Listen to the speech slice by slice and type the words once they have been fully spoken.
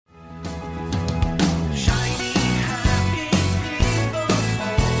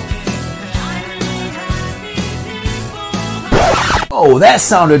Whoa, that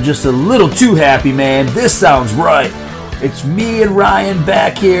sounded just a little too happy, man. This sounds right. It's me and Ryan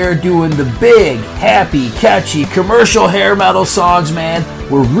back here doing the big, happy, catchy commercial hair metal songs, man.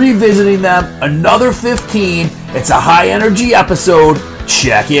 We're revisiting them, another 15. It's a high energy episode.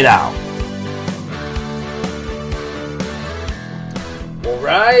 Check it out. Well,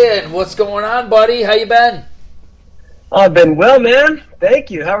 Ryan, what's going on, buddy? How you been? I've been well, man.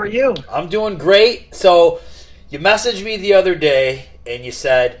 Thank you. How are you? I'm doing great. So, you messaged me the other day, and you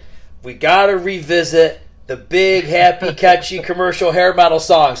said, we got to revisit the big, happy, catchy commercial hair metal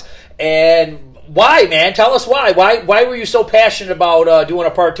songs. And why, man? Tell us why. Why were you so passionate about doing a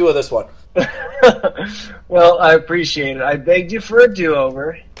part two of this one? Well, I appreciate it. I begged you for a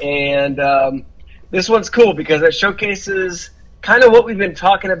do-over, and this one's cool because it showcases kind of what we've been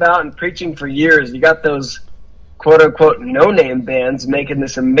talking about and preaching for years. You got those quote-unquote no-name bands making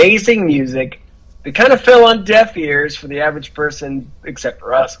this amazing music that kind of fell on deaf ears for the average person, except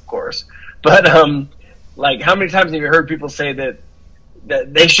for us, of course. But like, how many times have you heard people say that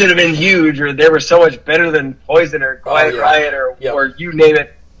they should have been huge, or they were so much better than Poison or Quiet Riot or you name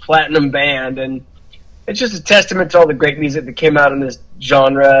it, platinum band? And it's just a testament to all the great music that came out in this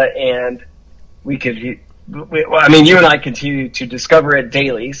genre, and you and I continue to discover it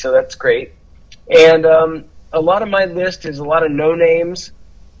daily, so that's great. And a lot of my list is a lot of no names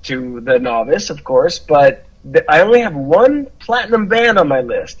to the novice, of course, but I only have one platinum band on my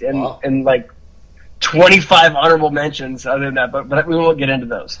list, and like 25 honorable mentions other than that, but we won't get into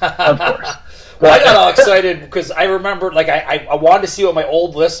those, of course. Well, I got all excited because I remember, like, I wanted to see what my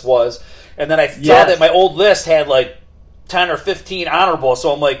old list was, and then I saw that my old list had like 10 or 15 honorables,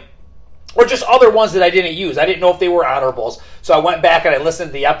 so I'm like, or just other ones that I didn't use. I didn't know if they were honorables, so I went back and I listened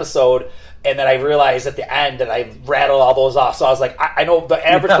to the episode, and then I realized at the end that I rattled all those off. So I was like, I know the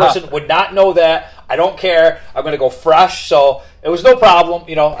average person would not know that. I don't care. I'm going to go fresh. So it was no problem.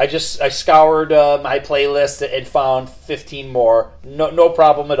 You know, I scoured my playlist and found 15 more. No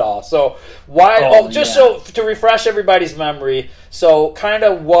problem at all. So so to refresh everybody's memory, so kind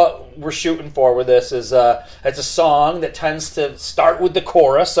of what we're shooting for with this is it's a song that tends to start with the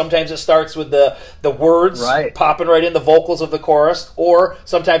chorus. Sometimes it starts with the words popping right in the vocals of the chorus, or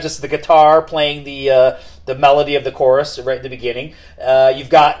sometimes it's the guitar playing the melody of the chorus right at the beginning. You've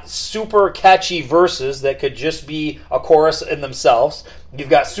got super catchy verses that could just be a chorus in themselves. You've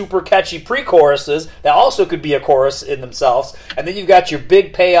got super catchy pre-choruses that also could be a chorus in themselves. And then you've got your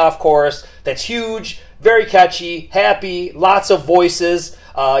big payoff chorus that's huge, very catchy, happy, lots of voices.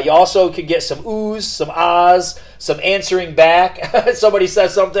 You also could get some oohs, some ahs, some answering back. Somebody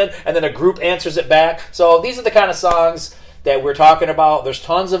says something, and then a group answers it back. So these are the kind of songs that we're talking about. There's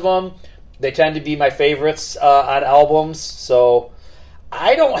tons of them. They tend to be my favorites on albums. So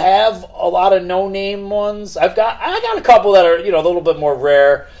I don't have a lot of no-name ones. I got a couple that are, a little bit more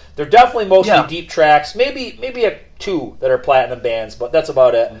rare. They're definitely mostly deep tracks. Maybe two that are platinum bands, but that's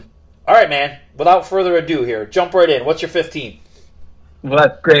about it. All right, man. Without further ado here, jump right in. What's your 15? Well,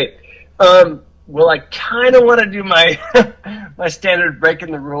 that's great. Well, I kind of want to do my my standard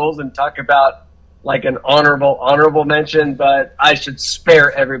breaking the rules and talk about like an honorable mention, but I should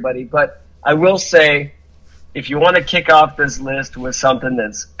spare everybody. But I will say, if you want to kick off this list with something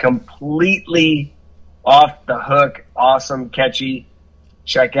that's completely off the hook, awesome, catchy,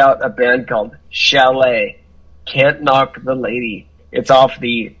 check out a band called Chalet. Can't Knock the Lady. It's off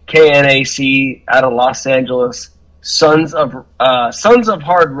the KNAC out of Los Angeles Sons of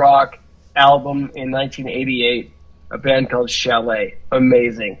Hard Rock album in 1988. A band called Chalet.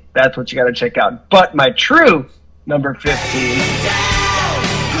 Amazing. That's what you got to check out. But my true number 15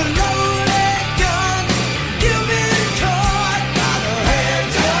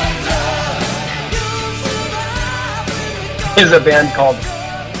 is a band called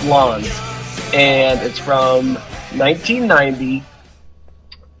Blondes, and it's from 1990.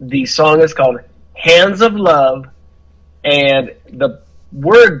 The song is called Hands of Love, and the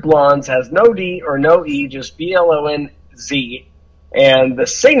word Blondes has no D or no E, just BLONZ. And the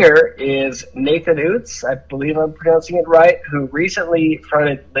singer is Nathan Oots, I believe I'm pronouncing it right, who recently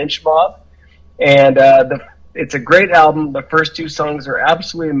fronted Lynch Mob. And it's a great album. The first two songs are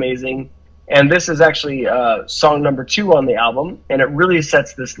absolutely amazing. And this is actually song number 2 on the album, and it really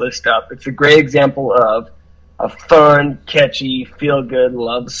sets this list up. It's a great example of a fun, catchy, feel-good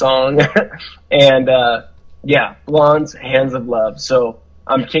love song. And Blondes, Hands of Love. So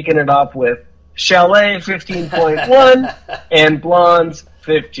I'm kicking it off with Chalet 15.1 and Blondes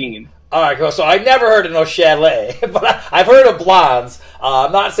 15. All right, cool. So I never heard of no Chalet, but I've heard of Blondes.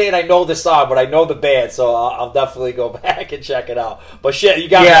 I'm not saying I know the song, but I know the band, so I'll definitely go back and check it out. But shit, you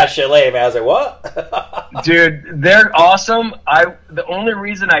got me at Chalet, man. I was like, what? Dude, they're awesome. The only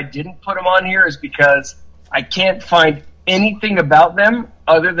reason I didn't put them on here is because I can't find anything about them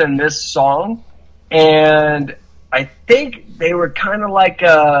other than this song. And I think they were kind of like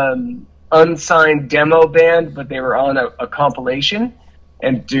an unsigned demo band, but they were on a compilation.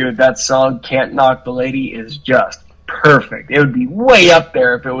 And dude, that song, Can't Knock the Lady, is just perfect. It would be way up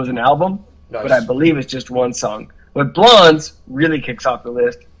there if it was an album, nice. But I believe it's just one song. But Blondes really kicks off the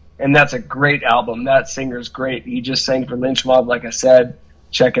list, and that's a great album. That singer's great. He just sang for Lynch Mob, like I said.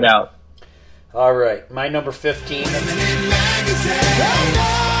 Check it out. All right, my number 15.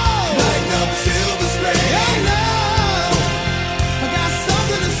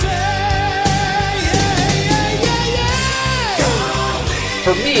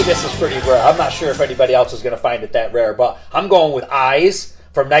 For me, this is pretty rare. I'm not sure if anybody else is going to find it that rare, but I'm going with Eyes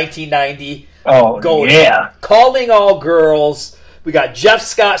from 1990. Oh, yeah. Calling All Girls. We got Jeff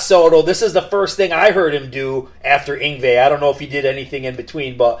Scott Soto. This is the first thing I heard him do after Yngwie. I don't know if he did anything in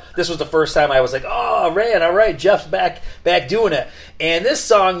between, but this was the first time I was like, oh, man, all right, Jeff's back doing it. And this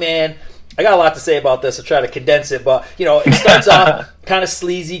song, man, I got a lot to say about this. I'll try to condense it, but, it starts off kind of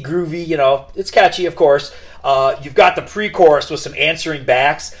sleazy, groovy, it's catchy, of course. You've got the pre-chorus with some answering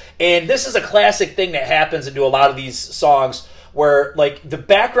backs, and this is a classic thing that happens into a lot of these songs where, like, the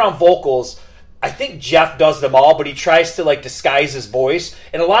background vocals, I think Jeff does them all, but he tries to, like, disguise his voice.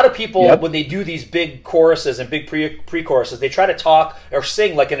 And a lot of people, when they do these big choruses and big pre-choruses, they try to talk or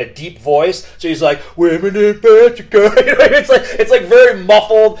sing, like, in a deep voice. So he's like, women in Patrica. It's like very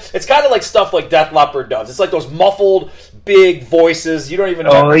muffled. It's kind of like stuff like Def Leppard does. It's like those muffled, big voices. You don't even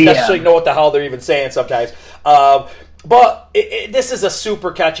necessarily know what the hell they're even saying sometimes. But this is a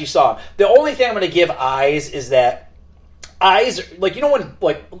super catchy song. The only thing I'm going to give Eyes is that Eyes, like, when,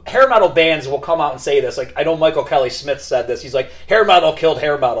 like, hair metal bands will come out and say this, like, I know Michael Kelly Smith said this, he's like, hair metal killed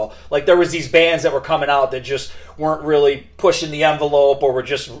hair metal. Like, there was these bands that were coming out that just weren't really pushing the envelope or were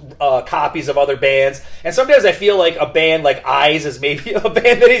just copies of other bands. And sometimes I feel like a band like Eyes is maybe a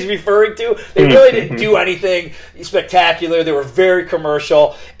band that he's referring to. They really didn't do anything spectacular. They were very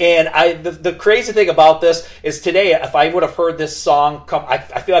commercial. And the crazy thing about this is today, if I would have heard this song come, I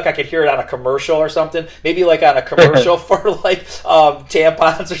feel like I could hear it on a commercial or something, maybe like on a commercial for like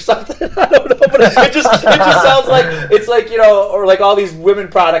tampons or something. I don't know, but it just sounds like it's like, or like all these women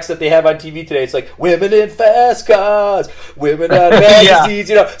products that they have on TV today. It's like women in fast cars, women on magazines,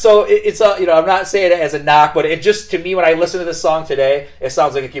 So it's I'm not saying it as a knock, but it just, to me, when I listen to this song today, it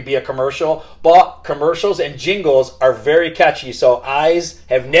sounds like it could be a commercial. But commercials and jingles are very catchy. So Eyes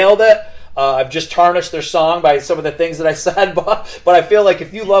have nailed it. I've just tarnished their song by some of the things that I said, but I feel like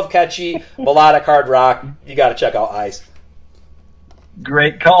if you love catchy melodic hard rock, you got to check out Eyes.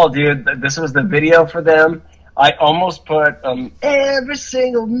 Great call, dude. This was the video for them. I almost put every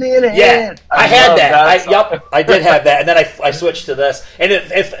single minute. Yeah, I had that. I did have that, and then I switched to this. And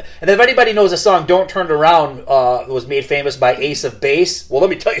if anybody knows the song "Don't Turn Around," was made famous by Ace of Base. Well, let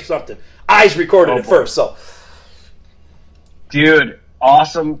me tell you something. Eyes recorded it first, so. Dude,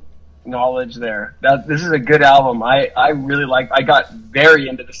 awesome knowledge there. This is a good album. I really like. I got very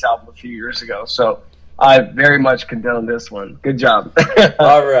into this album a few years ago, so I very much condone this one. Good job.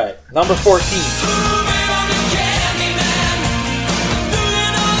 All right, number 14.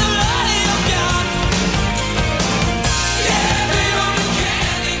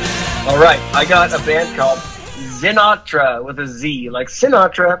 All right, I got a band called Sinatra with a Z, like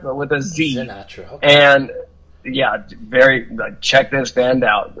Sinatra, but with a Z. Sinatra, okay. And yeah, check this band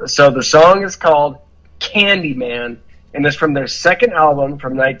out. So the song is called Candyman, and it's from their second album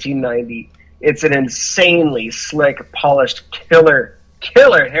from 1990. It's an insanely slick, polished, killer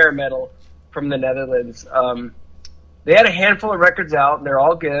hair metal from the Netherlands. They had a handful of records out, and they're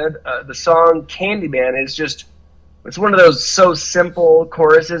all good. The song Candyman is just, it's one of those so simple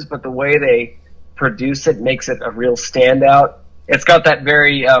choruses, but the way they produce it makes it a real standout. It's got that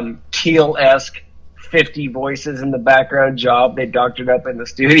very Keel-esque 50 voices in the background job they doctored up in the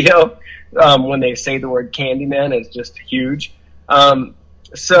studio when they say the word Candyman. Is just huge.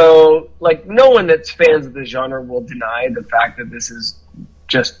 So, like, no one that's fans of the genre will deny the fact that this is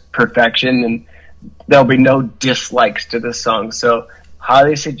just perfection, and there'll be no dislikes to this song. So,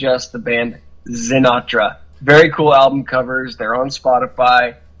 highly suggest the band Sinatra. Very cool album covers. They're on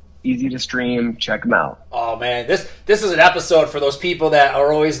Spotify. Easy to stream. Check them out. Oh man, this is an episode for those people that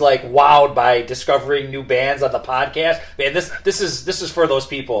are always like wowed by discovering new bands on the podcast. Man, this is for those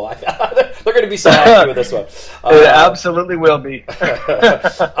people. They're going to be so happy with this one. It absolutely will be.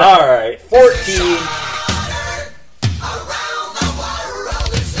 All right, 14.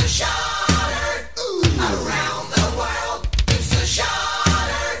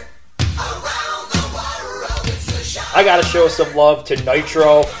 I got to show some love to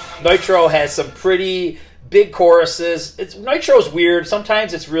Nitro. Nitro has some pretty big choruses. Nitro's weird.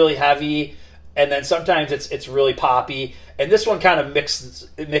 Sometimes it's really heavy, and then sometimes it's really poppy. And this one kind of mixes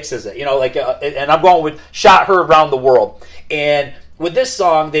it, you know, like. And I'm going with "Shot Heard Around the World." And with this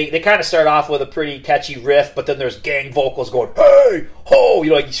song, they kind of start off with a pretty catchy riff, but then there's gang vocals going, "Hey, ho," you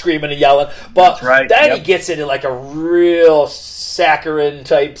know, like screaming and yelling. But then he gets into like a real saccharine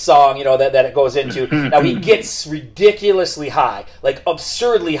type song, you know, that it goes into. Now he gets ridiculously high, like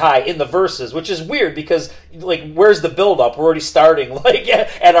absurdly high in the verses, which is weird because like where's the build up? We're already starting like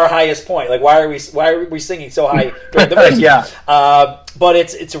at our highest point. Like why are we singing so high during the verses? But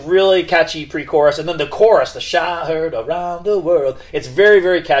it's a really catchy pre-chorus, and then the chorus, the "Shot Heard Around the World," it's very,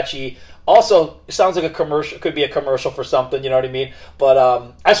 very catchy. Also, it sounds like a commercial. Could be a commercial for something, you know what I mean? But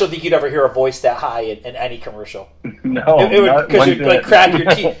I just don't think you'd ever hear a voice that high in any commercial. No, it would, because you'd like crack your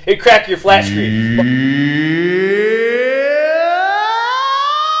teeth. It'd crack your flat screen.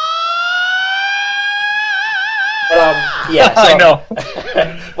 Yeah, so, I know.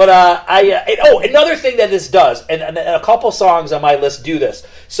 But another thing that this does, and a couple songs on my list do this.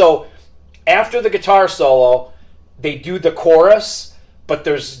 So after the guitar solo, they do the chorus, but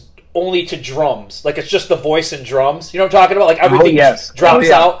there's only to drums. Like it's just the voice and drums. You know what I'm talking about? Like everything drops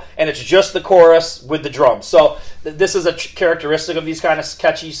out, and it's just the chorus with the drums. So this is a characteristic of these kind of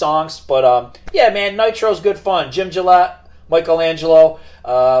catchy songs. But yeah, man, Nitro's good fun. Jim Gillette, Michelangelo.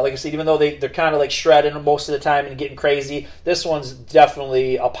 Like I said, even though they're kind of like shredding most of the time and getting crazy, this one's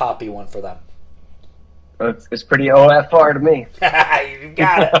definitely a poppy one for them. It's pretty OFR to me. You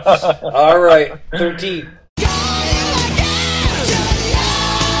got it. All right, 13.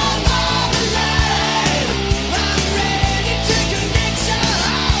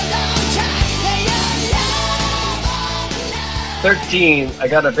 I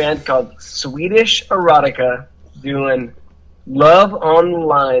got a band called Swedish Erotica doing "Love on the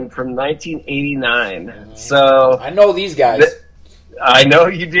Line" from 1989. So I know these guys. I know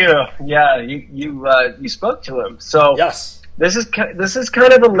you do. Yeah, you spoke to him. So yes, this is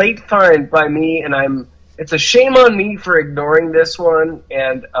kind of a late find by me, and it's a shame on me for ignoring this one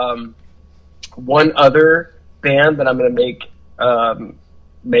and one other band that I'm going to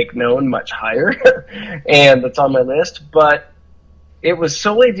make known much higher, and that's on my list, but. It was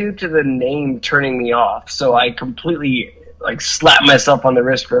solely due to the name turning me off, so I completely slapped myself on the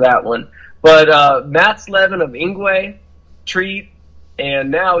wrist for that one. But Mats Levin of Yngwie, Treat, and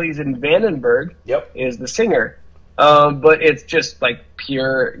now he's in Vandenberg. Yep, is the singer. But it's just like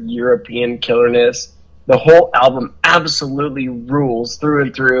pure European killerness. The whole album absolutely rules through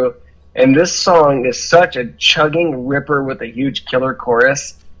and through, and this song is such a chugging ripper with a huge killer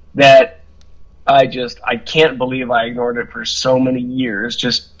chorus that. I can't believe I ignored it for so many years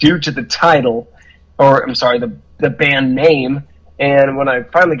just due to the title, or I'm sorry, the band name. And when I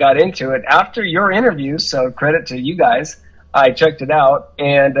finally got into it after your interview, so credit to you guys, I checked it out,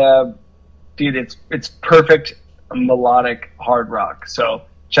 and dude, it's perfect melodic hard rock. So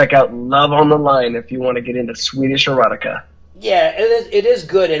check out "Love on the Line" if you want to get into Swedish erotica. Yeah, it is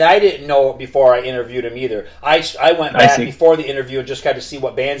good, and I didn't know before I interviewed him either. I went back before the interview and just kind of see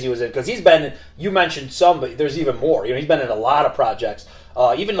what bands he was in, because he's been, you mentioned some, but there's even more. You know, he's been in a lot of projects,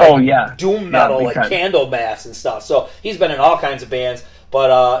 even doom metal, like Candlemass and stuff. So he's been in all kinds of bands. But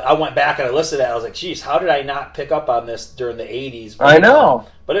I went back and I listened to it. I was like, geez, how did I not pick up on this during the 80s? I know.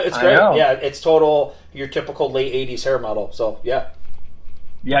 But it's great. Yeah, it's total, your typical late 80s hair metal. So, yeah.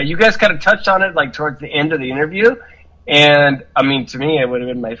 Yeah, you guys kind of touched on it towards the end of the interview. And, I mean, to me, it would have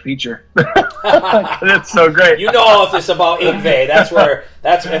been my feature. It's so great. You know, if it's about Yngwie,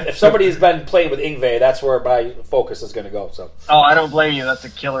 if somebody's been playing with Yngwie, that's where my focus is going to go. So. Oh, I don't blame you. That's a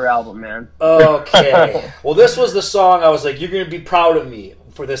killer album, man. Okay. Well, this was the song I was like, you're going to be proud of me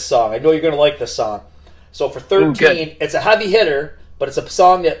for this song. I know you're going to like this song. So for 13, it's a heavy hitter, but it's a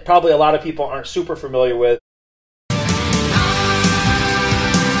song that probably a lot of people aren't super familiar with.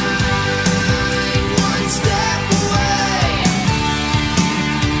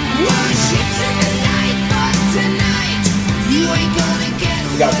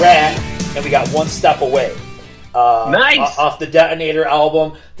 We got Rat, and we got One Step Away. Nice! Off the Detonator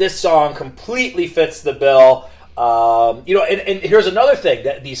album. This song completely fits the bill. And here's another thing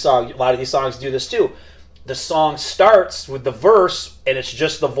that a lot of these songs do this too. The song starts with the verse, and it's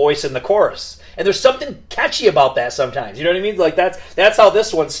just the voice in the chorus. And there's something catchy about that sometimes. You know what I mean? Like that's how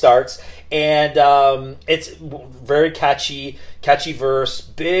this one starts. And it's very catchy verse,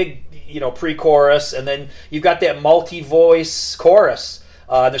 big, pre-chorus, and then you've got that multi-voice chorus.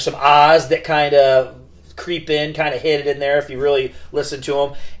 There's some ahs that kind of creep in, kind of hit it in there if you really listen to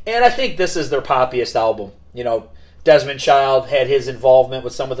them. And I think this is their poppiest album. Desmond Child had his involvement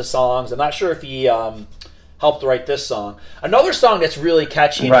with some of the songs. I'm not sure if he helped write this song. Another song that's really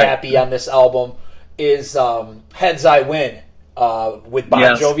catchy and happy on this album is Heads I Win with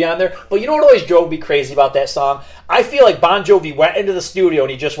Bon Jovi on there. But you know what always drove me crazy about that song? I feel like Bon Jovi went into the studio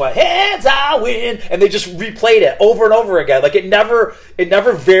and he just went, Heads I Win, and they just replayed it over and over again. Like it never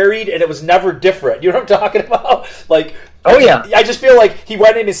varied and it was never different. You know what I'm talking about? Like, oh yeah. I just feel like he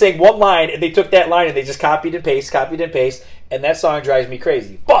went in and sang one line and they took that line and they just copied and pasted, and that song drives me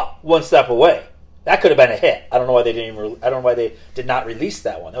crazy. But One Step Away, that could have been a hit. I don't know why they did not release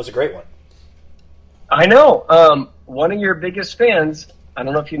that one. That was a great one. I know. One of your biggest fans, I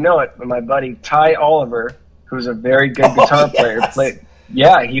don't know if you know it, but my buddy Ty Oliver, who's a very good guitar player,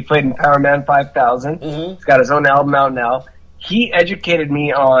 he played in Power Man 5000. Mm-hmm. He's got his own album out now. He educated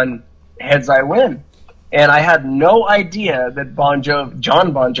me on Heads I Win. And I had no idea that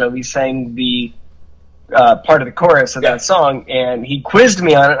John Bon Jovi sang the part of the chorus of that song, and he quizzed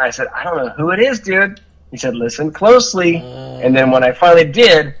me on it, and I said, I don't know who it is, dude. He said, listen closely. And then when I finally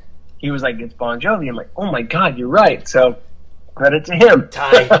did, he was like, it's Bon Jovi. I'm like, oh my God, you're right. So credit to him.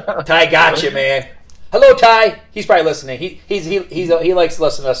 Ty got you, man. Hello, Ty. He's probably listening. He likes to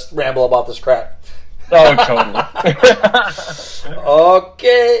listen to us ramble about this crap. Oh, totally.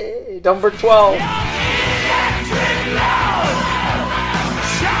 Okay, number 12.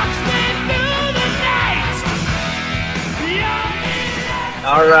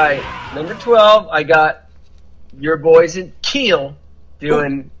 All right, number 12, I got your boys in Keel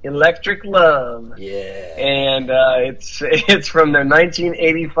doing Electric Love. Yeah. And it's from their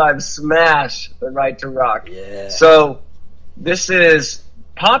 1985 smash, The Right to Rock. Yeah. So this is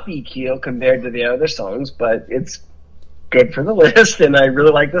poppy Keel compared to the other songs, but it's good for the list, and I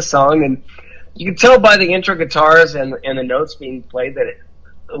really like the song. And you can tell by the intro guitars and the notes being played that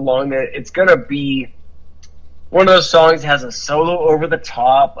it's going to be one of those songs that has a solo over the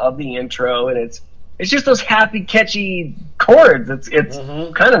top of the intro, and it's just those happy, catchy chords. It's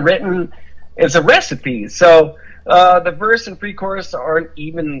kind of written. It's a recipe. So the verse and pre-chorus aren't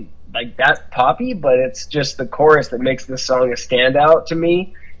even like that poppy, but it's just the chorus that makes this song a standout to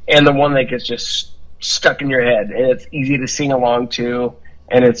me, and the one that gets just stuck in your head, and it's easy to sing along to,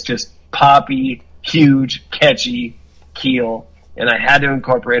 and it's just poppy, huge, catchy Keel, and I had to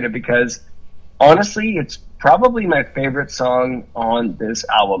incorporate it because honestly, it's probably my favorite song on this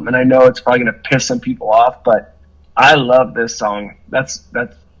album, and I know it's probably going to piss some people off, but I love this song.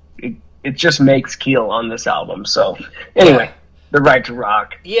 It just makes Keel on this album. So anyway, The Right to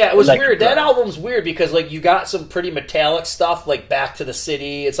Rock. Yeah, it was weird. That album's weird because like you got some pretty metallic stuff like Back to the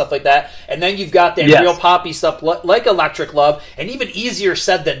City and stuff like that, and then you've got that real poppy stuff like Electric Love, and even Easier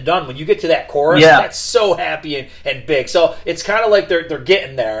Said Than Done. When you get to that chorus, that's so happy and big. So it's kind of like they're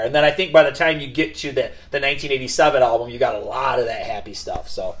getting there, and then I think by the time you get to the 1987 album, you got a lot of that happy stuff.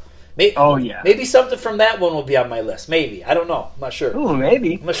 So maybe something from that one will be on my list. Maybe. I don't know. I'm not sure. Ooh,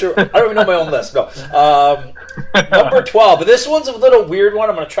 maybe. I'm not sure. I don't even know my own list. No. Number 12. But this one's a little weird one.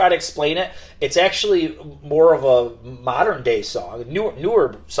 I'm going to try to explain it. It's actually more of a modern day song,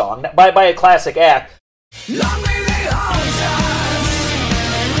 newer song by a classic act. Long may they hold us.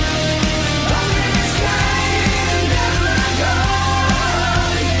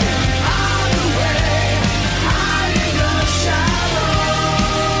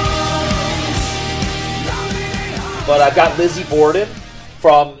 But I've got Lizzie Borden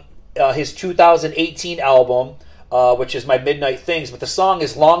from his 2018 album, which is My Midnight Things. But the song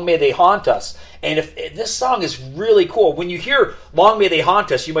is Long May They Haunt Us. And if this song is really cool. When you hear Long May They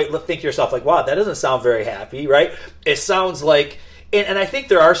Haunt Us, you might think to yourself, like, wow, that doesn't sound very happy, right? It sounds like... And I think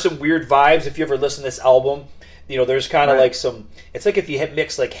there are some weird vibes if you ever listen to this album. You know, there's kind of like some... It's like if you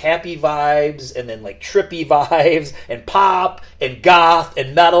mix like happy vibes and then like trippy vibes and pop and goth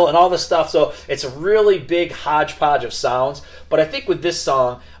and metal and all this stuff. So it's a really big hodgepodge of sounds. But I think with this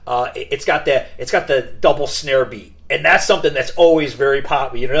song, it's got the double snare beat, and that's something that's always very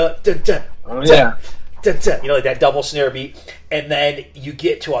poppy. You know, you know, like that double snare beat, and then you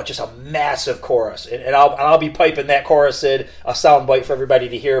get to just a massive chorus, and I'll be piping that chorus in a sound bite for everybody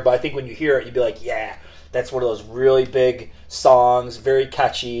to hear. But I think when you hear it, you'd be like, yeah. That's one of those really big songs, very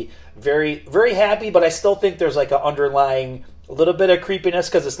catchy, very, very happy, but I still think there's like an underlying a little bit of creepiness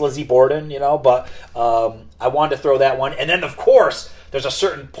because it's Lizzie Borden, you know, but I wanted to throw that one. And then, of course, there's a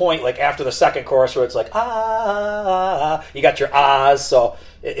certain point, like after the second chorus, where it's like, you got your ahs, so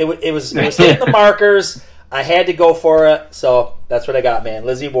it was hitting the markers. I had to go for it, so that's what I got, man.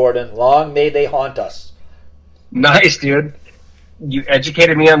 Lizzie Borden, Long May They Haunt Us. Nice, dude. You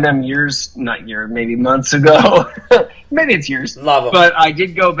educated me on them maybe months ago. Maybe it's years. Love them. But I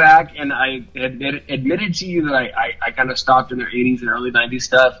did go back, and I admitted to you that I kind of stopped in their 80s and early 90s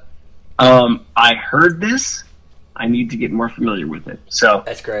stuff. I heard this. I need to get more familiar with it. So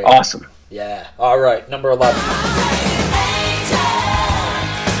that's great. Awesome. Yeah. All right. Number 11.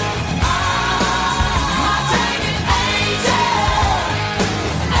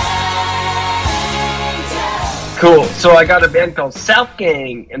 Cool. So I got a band called South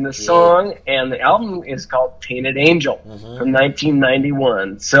Gang, and the song and the album is called Tainted Angel from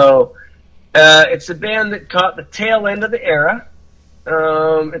 1991. So it's a band that caught the tail end of the era.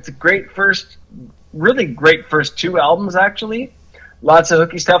 It's a really great first 2 albums, actually. Lots of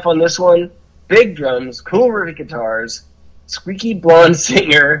hooky stuff on this one. Big drums, cool riffy guitars, squeaky blonde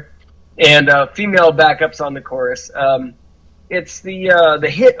singer, and female backups on the chorus. It's the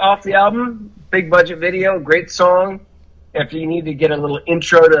hit off the album. Big budget video, great song. If you need to get a little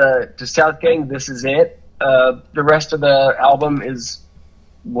intro to South Gang, this is it. The rest of the album is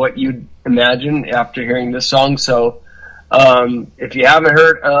what you'd imagine after hearing this song. So if you haven't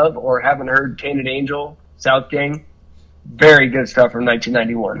heard of or haven't heard Tainted Angel, South Gang, very good stuff from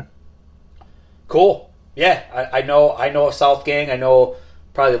 1991. Cool. Yeah, I know of South Gang. I know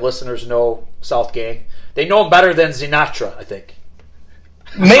probably the listeners know South Gang. They know them better than Sinatra, I think.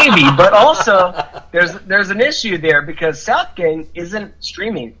 Maybe, but also there's an issue there because South Gang isn't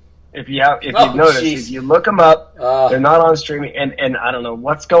streaming. If you've noticed, if you look them up, they're not on streaming, and I don't know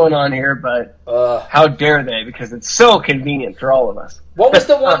what's going on here, but how dare they? Because it's so convenient for all of us. What was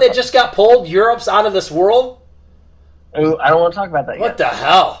the one that just got pulled? Europe's Out of This World? Ooh, I don't want to talk about that yet. What the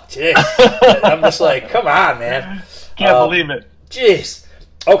hell? Jeez. I'm just like, come on, man. Can't believe it. Jeez.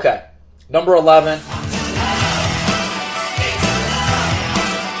 Okay. Number 11.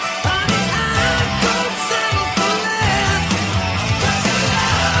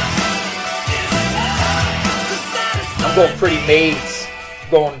 I'm going Pretty Maids.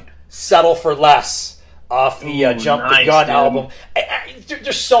 Going Settle for Less off the Jump the Gun album.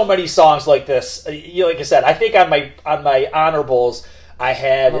 There's so many songs like this. Like I said, I think on my honorables I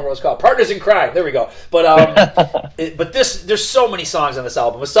had what was it called Partners in Crime. There we go. But there's so many songs on this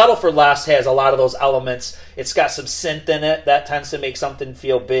album. Settle for Less has a lot of those elements. It's got some synth in it that tends to make something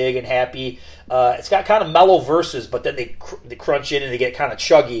feel big and happy. It's got kind of mellow verses, but then they crunch in and they get kind of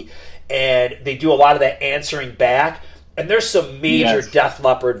chuggy, and they do a lot of that answering back. And there's some major Def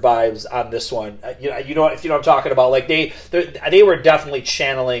Leppard vibes on this one. You know if you know what I'm talking about. Like they were definitely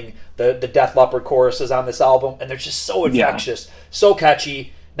channeling the Def Leppard choruses on this album, and they're just so infectious, so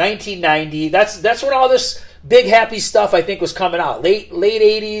catchy. 1990. That's when all this big happy stuff I think was coming out. Late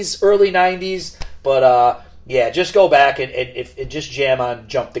 80s, early 90s. But just go back and just jam on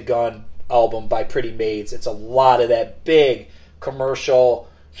Jump the Gun album by Pretty Maids. It's a lot of that big commercial,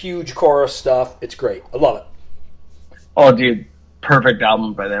 huge chorus stuff. It's great. I love it. Oh, dude, perfect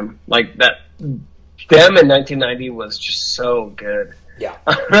album by them. Like that, them in 1990 was just so good. Yeah.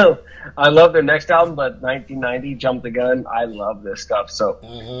 I love their next album, but 1990, Jump the Gun, I love this stuff. So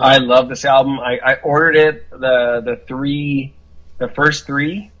I love this album. I ordered it, the first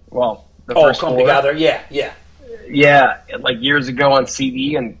 3, well, the first 4. Come Together, yeah. Yeah, like years ago on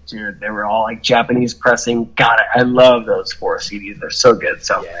CD, and dude, they were all like Japanese pressing. God, I love those 4 CDs. They're so good.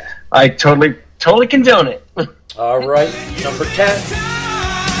 So I totally condone it. All right, number 10.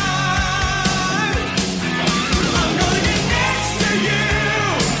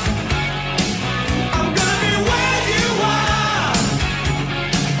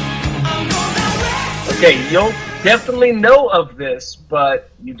 Okay, you'll definitely know of this, but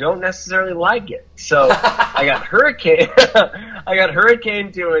you don't necessarily like it. So I got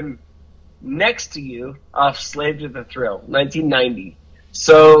Hurricane doing Next to You off Slave to the Thrill, 1990.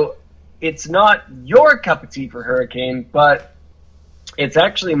 So it's not your cup of tea for Hurricane, but it's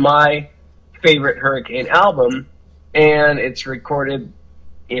actually my favorite Hurricane album, and it's recorded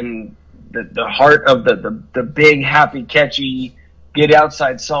in the heart of the big, happy, catchy, get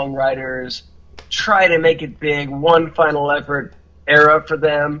outside songwriters, try to make it big, one final effort era for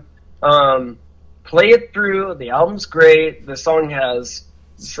them. Play it through. The album's great. The song has,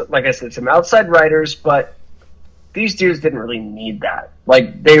 like I said, some outside writers, but these dudes didn't really need that.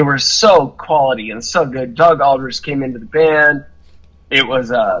 Like, they were so quality and so good. Doug Aldrich came into the band. It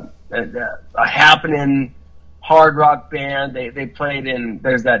was a happening hard rock band. They played in,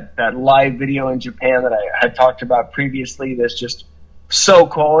 there's that live video in Japan that I had talked about previously that's just so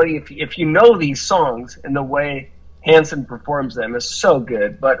quality. If you know these songs and the way Hansen performs them is so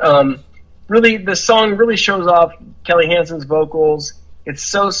good. But really, the song really shows off Kelly Hansen's vocals. It's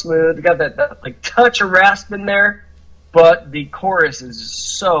so smooth. They got that like touch of rasp in there. but the chorus is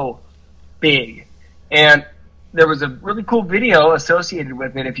so big. And there was a really cool video associated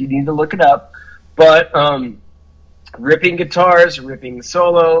with it if you need to look it up. But ripping guitars, ripping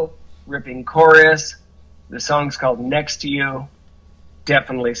solo, ripping chorus. The song's called Next to You.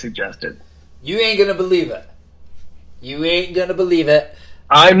 Definitely suggested. You ain't gonna believe it. You ain't gonna believe it.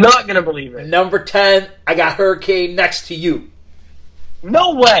 I'm not gonna believe it. Number 10, I got Hurricane Next to You.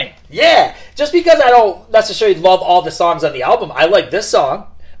 No way! Yeah, just because I don't necessarily love all the songs on the album, I like this song.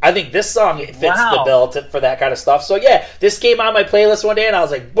 I think this song fits the bill for that kind of stuff. So yeah, this came on my playlist one day, and I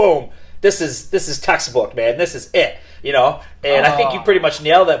was like, boom, this is textbook, man. This is it, you know. And I think you pretty much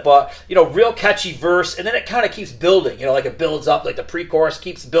nailed it. But you know, real catchy verse, and then it kind of keeps building. You know, like it builds up, like the pre-chorus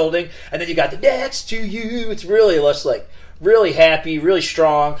keeps building, and then you got the Next to You. It's really just like really happy, really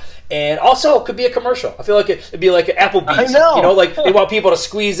strong, and also it could be a commercial. I feel like it'd be like an Applebee's. I know. You know, like they want people to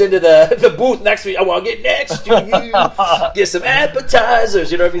squeeze into the booth next to me. I want to get next to you, get some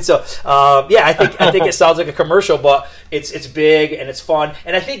appetizers. You know what I mean? So yeah, I think it sounds like a commercial, but it's big and it's fun.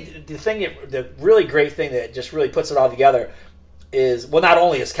 And I think the really great thing that just really puts it all together is, well, not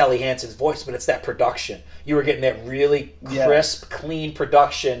only is Kelly Hansen's voice, but it's that production. You were getting that really crisp, clean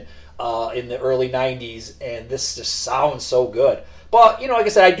production in the early 90s, and this just sounds so good. But, you know, like I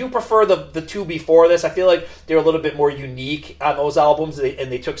said, I do prefer the two before this. I feel like they're a little bit more unique on those albums,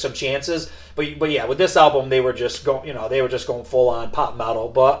 and they took some chances. But yeah, with this album, they were just going full on pop metal.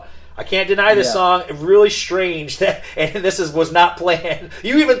 But I can't deny this song. Really strange that, and this was not planned.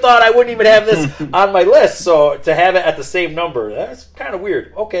 You even thought I wouldn't even have this on my list, so to have it at the same number, that's kind of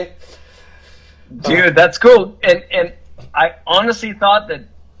weird. Okay, dude, that's cool. And I honestly thought that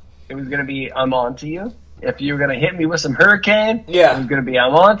it was going to be I'm On to You. If you were going to hit me with some Hurricane, it was going to be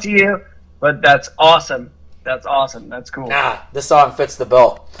I'm On to You. But that's awesome. That's awesome. That's cool. Nah, this song fits the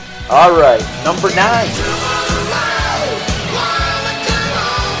bill. All right, number 9.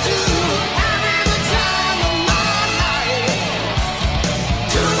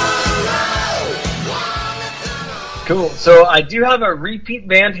 Cool. So I do have a repeat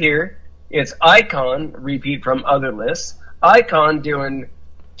band here. It's Icon, repeat from other lists. Icon doing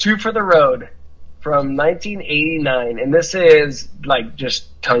Two for the Road from 1989. And this is like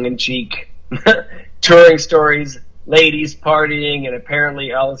just tongue-in-cheek touring stories, ladies partying, and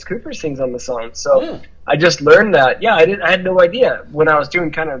apparently Alice Cooper sings on the song. So I just learned that. Yeah, I had no idea. When I was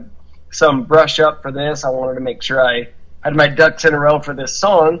doing kind of some brush up for this, I wanted to make sure I had my ducks in a row for this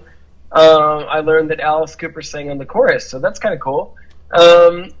song. I learned that Alice Cooper sang on the chorus, so that's kind of cool.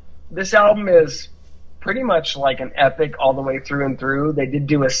 This album is pretty much like an epic all the way through and through. They did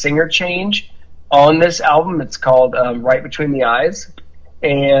do a singer change on this album. It's called Right Between the Eyes,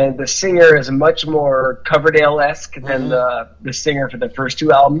 and the singer is much more Coverdale-esque than the singer for the first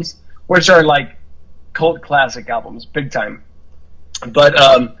two albums, which are like cult classic albums, big time. But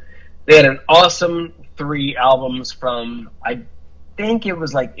they had an awesome 3 albums from, I think it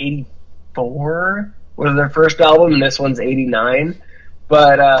was like 84 was their first album, and this one's 89.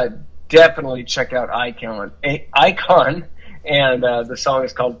 But definitely check out Icon, and the song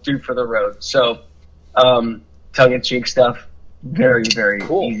is called "Do for the Road." So tongue-in-cheek stuff, very, very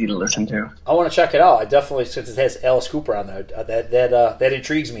cool. Easy to listen to. I want to check it out. I definitely, since it has Alice Cooper on there, that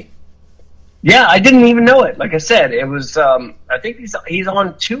intrigues me. Yeah, I didn't even know it. Like I said, it was. I think he's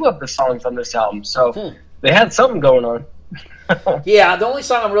on 2 of the songs on this album, so they had something going on. Yeah, the only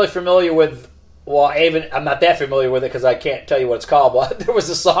song I'm really familiar with, well, I'm not that familiar with it because I can't tell you what it's called, but there was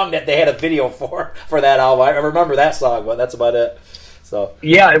a song that they had a video for that album. I remember that song, but that's about it. So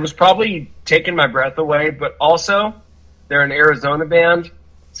yeah, it was probably Taking My Breath Away, but also they're an Arizona band,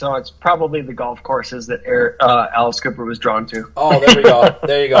 so it's probably the golf courses that Alice Cooper was drawn to. Oh, there we go.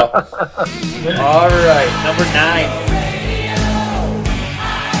 There you go. All right, number 9.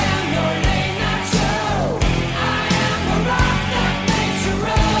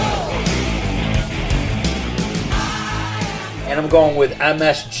 And I'm going with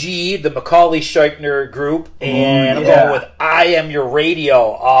MSG, the Macaulay Scheichner group, and I'm going with I Am Your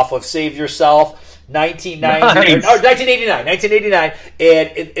Radio off of Save Yourself, 1989,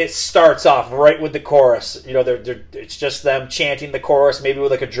 and it starts off right with the chorus. You know, it's just them chanting the chorus, maybe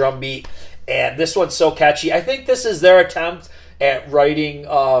with like a drum beat, and this one's so catchy. I think this is their attempt at writing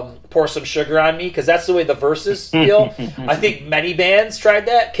Pour Some Sugar on Me, because that's the way the verses feel. I think many bands tried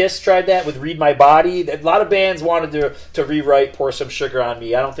that. Kiss tried that with Read My Body. A lot of bands wanted to rewrite Pour Some Sugar on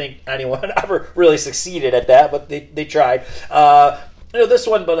Me. I don't think anyone ever really succeeded at that, but they tried. You know, this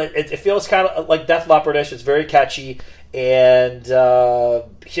one, but it feels kind of like Def Leppard-ish. It's very catchy, and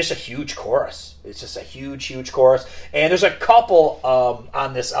it's just a huge chorus. It's just a huge, huge chorus. And there's a couple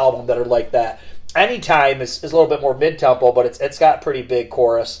on this album that are like that. Anytime is a little bit more mid-tempo, but it's got pretty big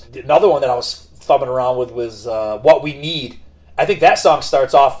chorus. Another one that I was thumbing around with was What We Need. I think that song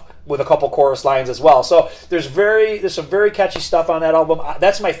starts off with a couple chorus lines as well. So there's some very catchy stuff on that album.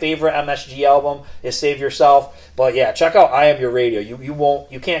 That's my favorite MSG album is Save Yourself. But yeah, check out I Am Your Radio.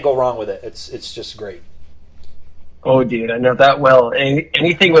 You can't go wrong with it. It's just great. Oh, dude, I know that well.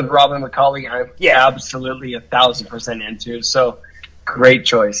 Anything with Robin McCauley, I'm absolutely 1,000% into. So great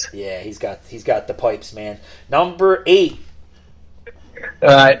choice. Yeah, he's got the pipes, man. Number 8. All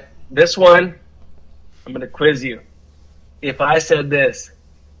right, this one I'm gonna quiz you. If I said this.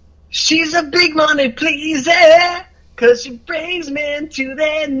 She's a big money pleaser, 'cause she brings men to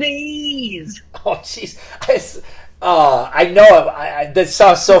their knees. Oh, jeez. I know it. That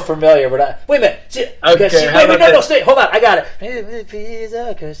sounds so familiar, but wait a minute. No, stay. Hold on. I got it.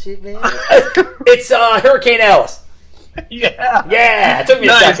 It's Hurricane Alice. Yeah. Yeah, it took me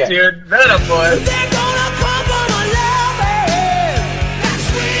a second. Nice, dude. That boy.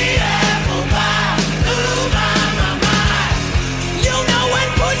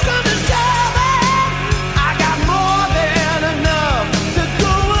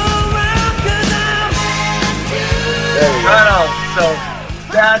 Right on. So,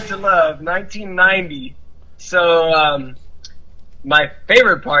 Bad to Love, 1990. So, my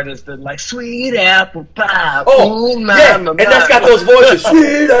favorite part is the sweet apple pie. Oh, yeah, and that's got those voices.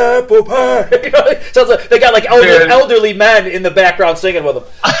 Sweet apple pie. Sounds like they got elderly men in the background singing with them.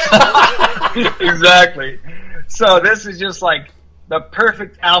 Exactly. So this is just the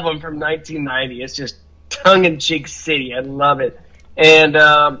perfect album from 1990. It's just tongue-in-cheek city. I love it. And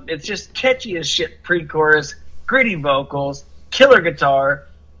it's just catchy as shit pre-chorus. Gritty vocals, killer guitar,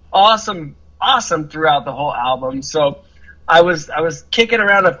 awesome throughout the whole album. So I was kicking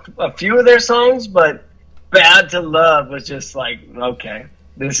around a few of their songs, but Bad to Love was just okay,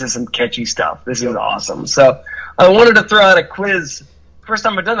 this is some catchy stuff. This is awesome. So I wanted to throw out a quiz. First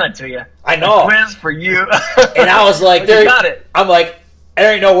time I've done that to you. I know. A quiz for you. And I was like, you got it. I'm like,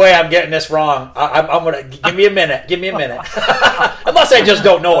 there ain't no way I'm getting this wrong. I'm gonna give me a minute. Unless I just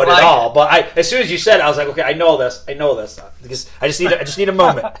don't know it at all. But as soon as you said it, I was like, okay, I know this. Because I just need a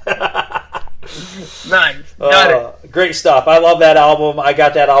moment. Nice. Got it. Great stuff. I love that album. I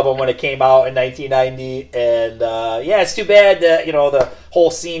got that album when it came out in 1990, and it's too bad that the whole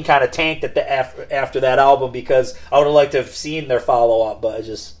scene kind of tanked after that album, because I would have liked to have seen their follow up, but it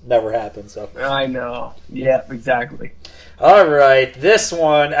just never happened. So I know. Yeah, exactly. All right, this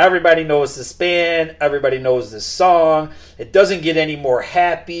one, everybody knows this band, everybody knows this song. It doesn't get any more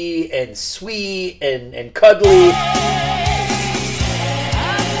happy and sweet and cuddly.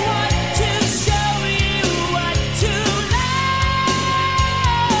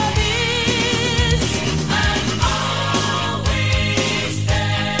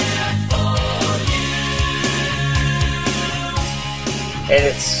 And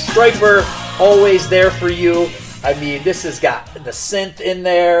it's Stryper, Always There For You. I mean, this has got the synth in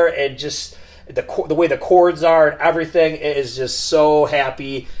there, and just the way the chords are and everything. It is just so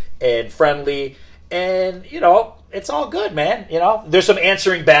happy and friendly, and it's all good, man. There's some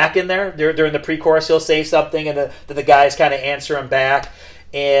answering back in there. During the pre-chorus, he'll say something, and the guys kind of answer him back,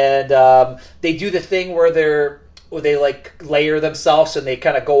 and they do the thing where they layer themselves and they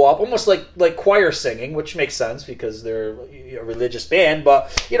kind of go up, almost like choir singing, which makes sense because they're a religious band. But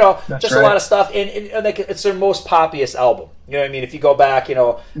just a lot of stuff, and it's their most poppiest album. You know what I mean? If you go back,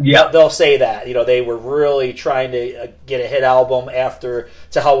 they'll say that they were really trying to get a hit album after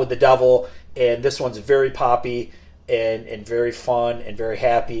To Hell with the Devil, and this one's very poppy and very fun and very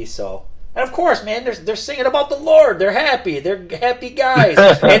happy. So. And of course, man, they're singing about the Lord. They're happy. They're happy guys.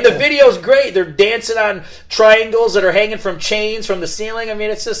 And the video's great. They're dancing on triangles that are hanging from chains from the ceiling. I mean,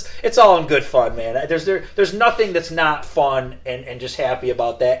 it's all in good fun, man. There's nothing that's not fun and just happy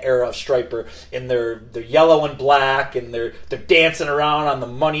about that era of Stryper. And they're yellow and black, and they're dancing around on the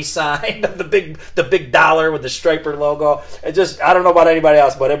money sign, the big dollar with the Stryper logo. I don't know about anybody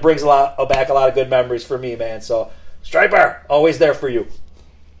else, but it brings back a lot of good memories for me, man. So Stryper, Always There For You.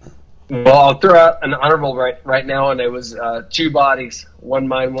 Well, I'll throw out an honorable right now, and it was Two Bodies, One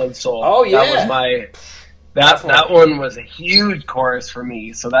Mind, One Soul. Oh, yeah. That was my that one was a huge chorus for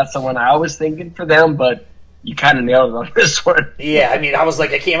me. So that's the one I was thinking for them, but you kind of nailed it on this one. Yeah, I mean,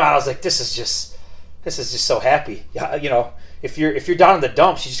 I came out, I was like, this is just so happy. If you're down in the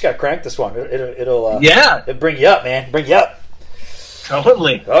dumps, you just got to crank this one. It'll bring you up, man. Bring you up.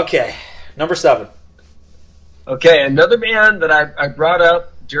 Totally. Okay, number 7. Okay, another band that I brought up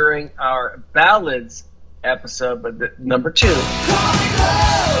during our ballads episode, but number 2.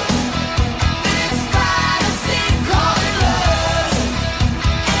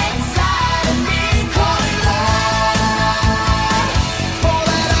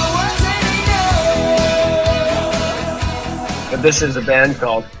 This is a band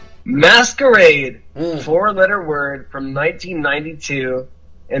called Masquerade, four-letter word from 1992,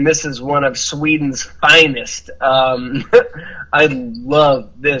 and this is one of Sweden's finest. I love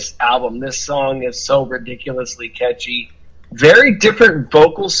this album. This song is so ridiculously catchy. Very different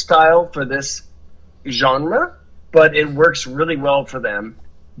vocal style for this genre, but it works really well for them.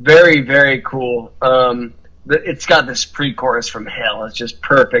 Very, very cool. It's got this pre-chorus from hell. It's just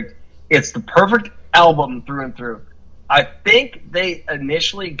perfect. It's the perfect album through and through. I think they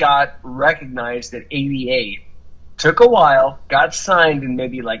initially got recognized at 88. Took a while, got signed in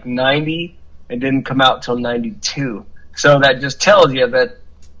maybe like 90, and didn't come out till 92. So that just tells you that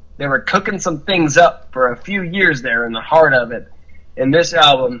they were cooking some things up for a few years there in the heart of it. And this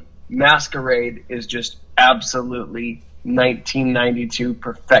album, Masquerade, is just absolutely 1992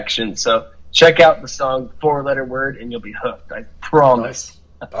 perfection. So check out the song Four-Letter Word and you'll be hooked. I promise. Nice.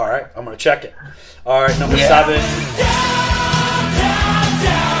 All right, I'm going to check it. All right, number 7.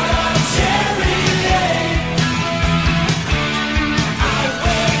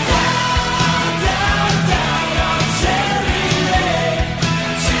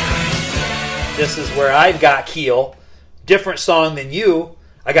 This is where I've got Keel. Different song than you.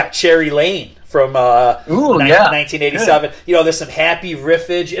 I got Cherry Lane from 1987. Good. You know, there's some happy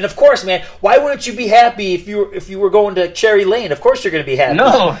riffage, and of course, man, why wouldn't you be happy if you were going to Cherry Lane? Of course, you're going to be happy.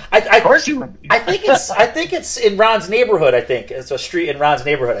 No, of course you would. I think it's in Ron's neighborhood. I think it's a street in Ron's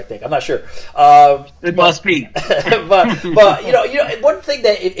neighborhood. I think I'm not sure. It must be. but you know, one thing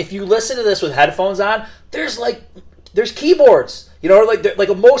that if you listen to this with headphones on, there's keyboards. You know,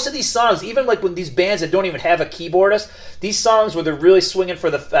 like most of these songs, even like when these bands that don't even have a keyboardist, these songs where they're really swinging for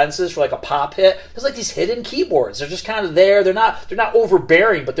the fences for like a pop hit, there's like these hidden keyboards. They're just kind of there. They're not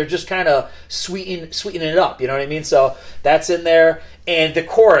overbearing, but they're just kind of sweetening it up. You know what I mean? So that's in there, and the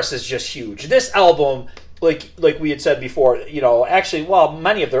chorus is just huge. This album, like we had said before, you know, actually, well,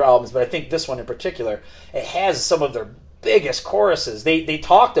 many of their albums, but I think this one in particular, it has some of their biggest choruses. They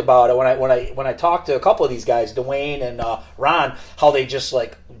talked about it when I talked to a couple of these guys, Dwayne and Ron, how they just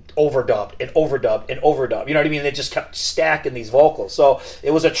like overdubbed and overdubbed and overdubbed. You know what I mean? They just kept stacking these vocals. So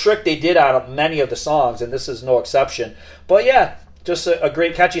it was a trick they did on many of the songs, and this is no exception. But yeah, just a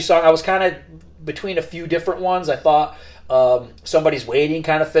great catchy song. I was kind of between a few different ones. I thought Somebody's Waiting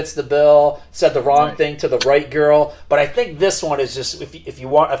kind of fits the bill. Said the Wrong Thing to the Right Girl. But I think this one is just if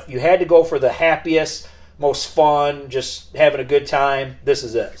you had to go for the happiest, most fun, just having a good time, this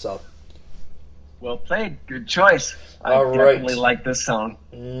is it. So, well played. Good choice. I definitely like this song.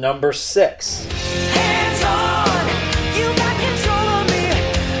 Number 6. Hands on, you got control of me.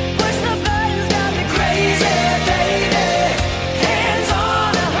 Push the buttons, got me crazy, baby. Hands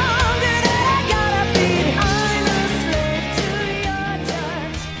on, I gotta feed. I'm a slave to your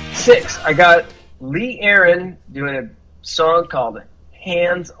touch. 6. I got Lee Aaron doing a song called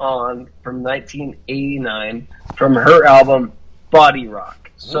Hands On from 1989 from her album Body Rock.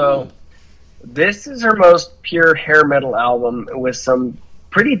 So this is her most pure hair metal album with some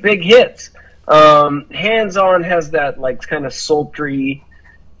pretty big hits. Hands On has that like kind of sultry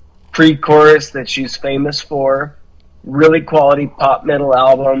pre-chorus that she's famous for. Really quality pop metal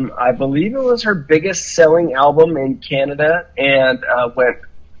album. I believe it was her biggest selling album in Canada and went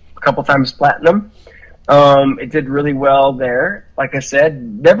a couple times platinum. It did really well there. Like I said,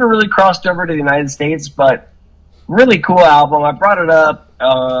 never really crossed over to the United States, but really cool album. I brought it up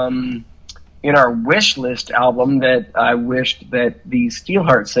in our wish list album that I wished that the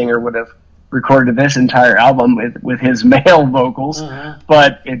Steelheart singer would have recorded this entire album with his male vocals,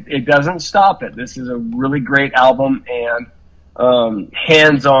 but it doesn't stop it. This is a really great album, and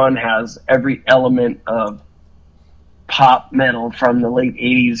Hands On has every element of pop metal from the late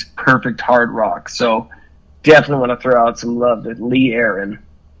 80s, perfect hard rock. So definitely want to throw out some love to Lee Aaron.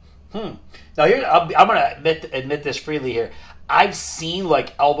 Now here, I'm going to admit this freely here. I've seen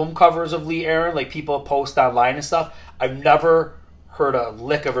like album covers of Lee Aaron, like people post online and stuff. I've never heard a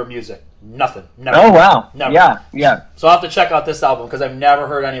lick of her music. Nothing. Never. Oh, wow. Never. Yeah. So I'll have to check out this album because I've never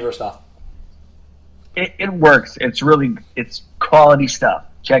heard any of her stuff. It works. It's quality stuff.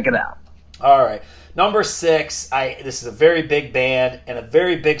 Check it out. All right. Number 6, this is a very big band and a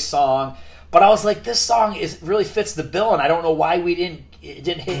very big song, but I was like, this song really fits the bill, and I don't know why it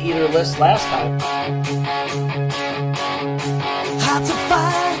didn't hit either list last time. Hard to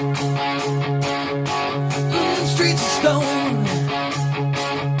fight, streets of stone,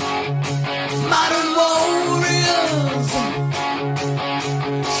 modern warriors,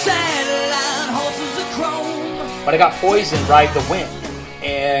 satellite horses of chrome. But I got Poison, Ride the Wind.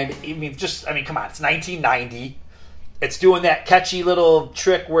 And come on, it's 1990. it's doing that catchy little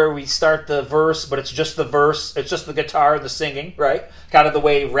trick where we start the verse, but it's just the verse. It's just the guitar and the singing, right? Kind of the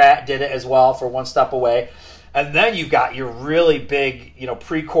way Rat did it as well for One Step Away. And then you've got your really big,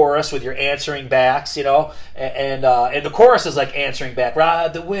 pre-chorus with your answering backs, and the chorus is like answering back,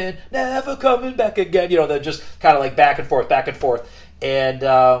 ride the wind, never coming back again. They're just kind of like back and forth,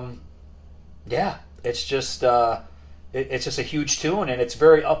 and it's just it's just a huge tune, and it's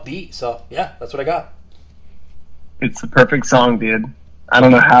very upbeat. So yeah, that's what I got. It's the perfect song, dude. I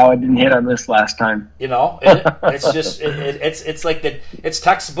don't know how I didn't hit on this last time. It's just it's like it's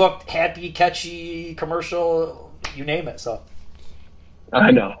textbook happy, catchy commercial, you name it. So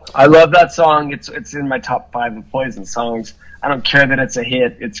I know, I love that song. It's in my top 5 of Poison songs. I don't care that it's a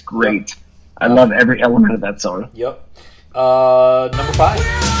hit. It's great. Yep. I love every element of that song. Yep. Number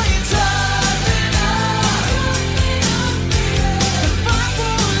 5.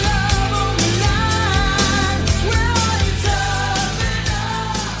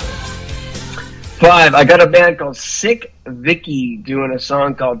 I got a band called Sick Vicky doing a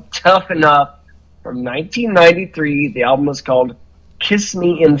song called Tough Enough from 1993. The album was called Kiss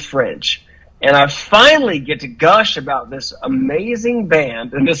Me in French. And I finally get to gush about this amazing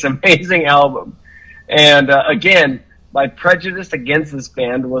band and this amazing album. And again, my prejudice against this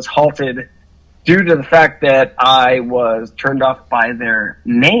band was halted due to the fact that I was turned off by their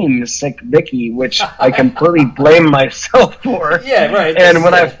name, Sick Vicky, which I completely blame myself for. Yeah, right. And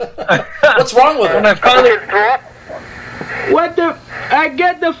when what's wrong with it? When I finally I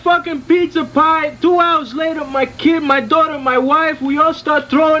get the fucking pizza pie. 2 hours later, my kid, my daughter, my wife, we all start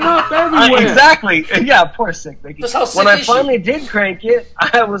throwing up everywhere. Exactly. Yeah, poor Sick Vicky. When I finally did crank it,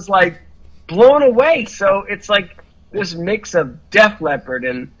 I was like blown away. So it's like this mix of Def Leppard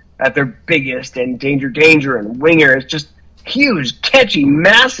and at their biggest, and Danger and Winger. It's just huge, catchy,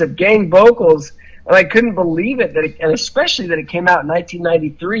 massive gang vocals, and I couldn't believe it, and especially that it came out in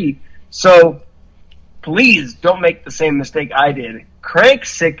 1993. So please don't make the same mistake I did. Crank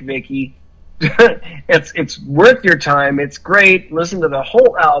Sick Vicky. It's worth your time. It's great. Listen to the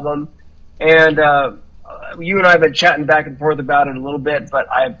whole album, and you and I have been chatting back and forth about it a little bit,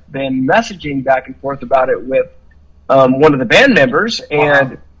 but I've been messaging back and forth about it with one of the band members,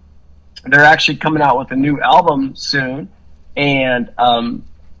 and they're actually coming out with a new album soon, and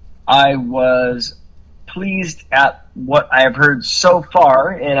I was pleased at what I have heard so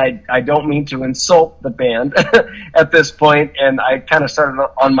far, and I don't mean to insult the band at this point, and I kind of started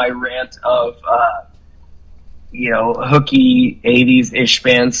on my rant of, hooky 80s-ish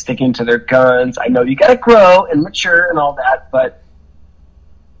bands sticking to their guns. I know you gotta grow and mature and all that, but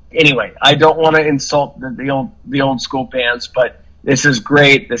anyway, I don't want to insult the old school bands, but this is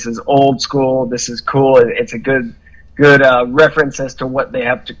great. This is old school. This is cool. It's a good reference as to what they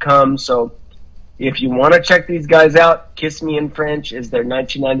have to come. So if you want to check these guys out, Kiss Me in French is their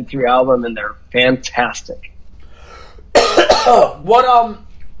 1993 album, and they're fantastic.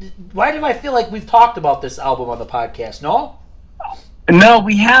 Why do I feel like we've talked about this album on the podcast? No,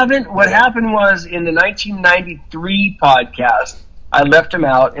 we haven't. What happened was in the 1993 podcast, I left them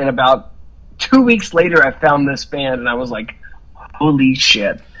out, and about 2 weeks later, I found this band, and I was like, holy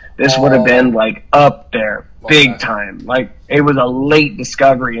shit, this would have been like up there, big time. Like, it was a late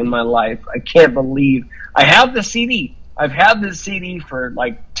discovery in my life. I can't believe I have the CD. I've had this CD for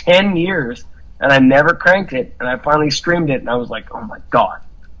like 10 years, and I never cranked it, and I finally streamed it, and I was like, oh my god,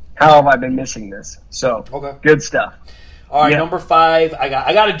 how have I been missing this? So good stuff. All right, number 5. I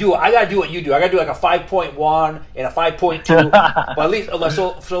got to do what you do. I got to do like a 5.1 and a 5.2. But at least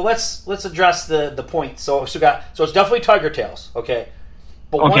so let's address the points. So it's definitely Tiger Tails, okay?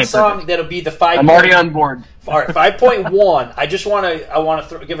 But one song that'll be the 5. I'm already on board. All right, 5.1. I want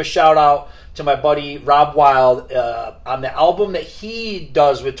to give a shout out to my buddy Rob Wild on the album that he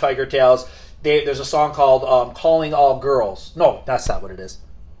does with Tiger Tails. There's a song called "Calling All Girls." No, that's not what it is.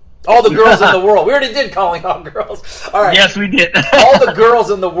 All the girls in the world. We already did Calling All Girls. All right. Yes, we did. All the girls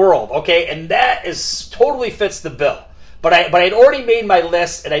in the world. Okay, and that totally fits the bill. But I'd already made my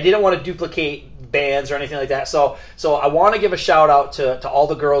list, and I didn't want to duplicate bands or anything like that. So I want to give a shout out to All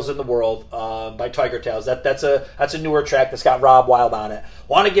the Girls in the World by Tiger Tails. That's a newer track that's got Rob Wild on it.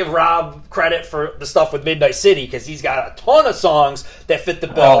 Want to give Rob credit for the stuff with Midnight City because he's got a ton of songs that fit the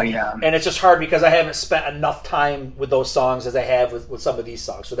bill. Oh, yeah. And it's just hard because I haven't spent enough time with those songs as I have with some of these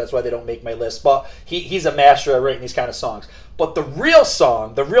songs. So that's why they don't make my list. But he's a master at writing these kind of songs. But the real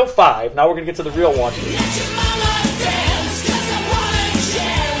song, the real 5, now we're going to get to the real one.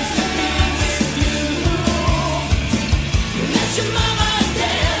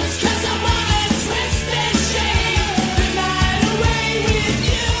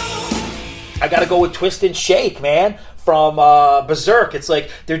 I got to go with Twist and Shake, man. from Berserk. It's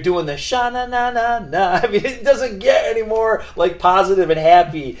like they're doing the sha na na na na. I mean, it doesn't get any more like positive and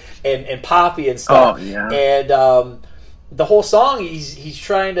happy and poppy and stuff. Oh, yeah. And the whole song, he's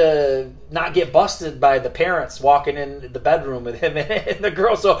trying to not get busted by the parents walking in the bedroom with him and the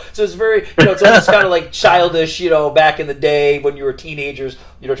girl. So it's very, it's almost kind of like childish, back in the day when you were teenagers,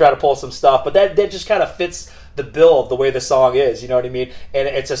 try to pull some stuff. But that just kind of fits the bill of the way the song is, you know what I mean? And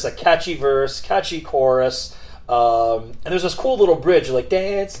it's just a catchy verse, catchy chorus. And there's this cool little bridge, like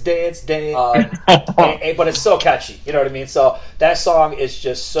dance, dance, dance. But it's so catchy, you know what I mean? So that song is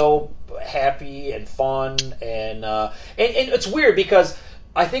just so happy and fun, and it's weird because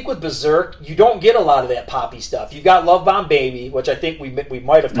I think with Berserk you don't get a lot of that poppy stuff. You've got Love Bomb Baby, which I think we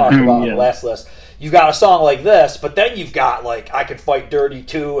might have talked about on the last list. You've got a song like this, but then you've got like I Could Fight Dirty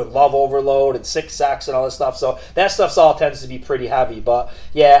Too and Love Overload and Sick Sex and all this stuff. So that stuff's all tends to be pretty heavy. But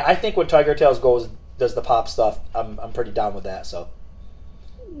yeah, I think when Tiger Tails does the pop stuff, I'm pretty down with that. So.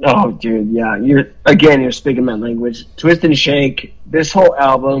 Oh, dude, yeah. You're speaking my language. Twist and Shake. This whole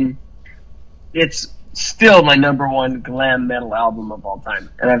album. It's still my number one glam metal album of all time.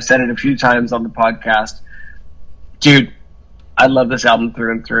 And I've said it a few times on the podcast. Dude, I love this album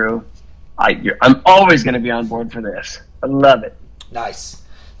through and through. I'm always going to be on board for this. I love it. Nice.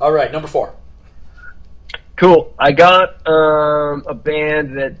 All right, number 4. Cool. I got a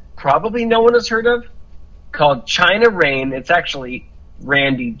band that probably no one has heard of called China Rain. It's actually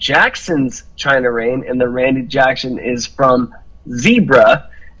Randy Jackson's China Rain, and the Randy Jackson is from Zebra.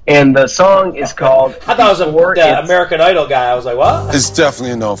 And the song is called... I thought it was the American Idol guy. I was like, what? It's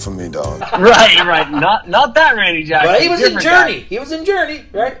definitely a no for me, dog. Right. Not that Randy Jackson. But he was in Journey. He was in Journey,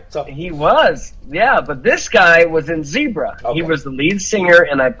 right? So. He was, yeah. But this guy was in Zebra. Okay. He was the lead singer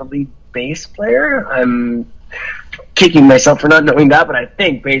and I believe bass player. I'm kicking myself for not knowing that, but I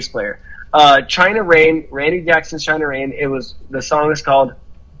think bass player. China Rain, Randy Jackson's China Rain. The song is called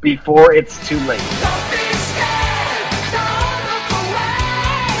Before It's Too Late.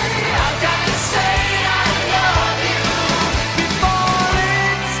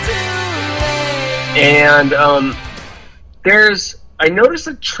 And I noticed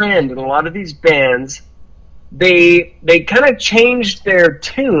a trend in a lot of these bands. They kind of changed their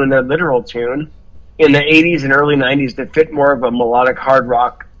tune, their literal tune, in the 80s and early 90s to fit more of a melodic hard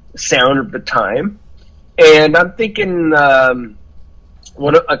rock sound of the time. And I'm thinking a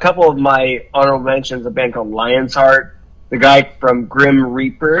couple of my honorable mentions, a band called Lion's Heart. The guy from Grim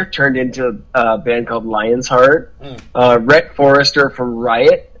Reaper turned into a band called Lion's Heart. Rhett Forrester from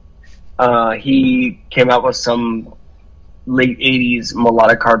Riot. He came out with some late 80s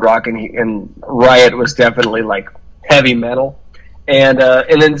melodic hard rock, and Riot was definitely like heavy metal. And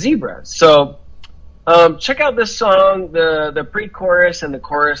then Zebra. So check out this song. The pre-chorus and the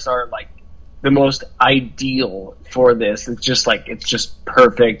chorus are like the most ideal for this. It's just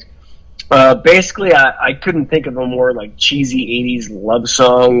perfect. Basically, I couldn't think of a more like cheesy 80s love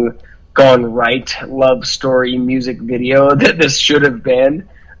song gone right love story music video that this should have been.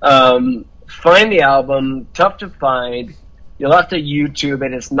 Find the album, tough to find. You'll have to YouTube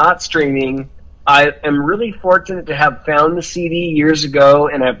it. It's not streaming. I am really fortunate to have found the CD years ago,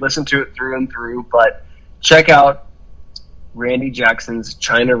 and I've listened to it through and through, but check out Randy Jackson's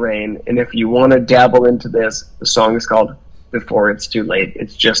China Rain, and if you want to dabble into this, the song is called Before It's Too Late.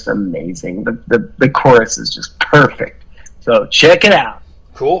 It's just amazing. The chorus is just perfect. So check it out.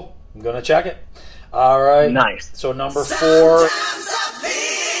 Cool. I'm going to check it. All right. Nice. So number 4...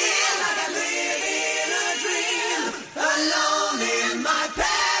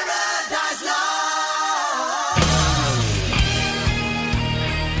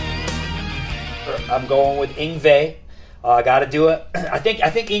 I'm going with Yngwie. I got to do it. I think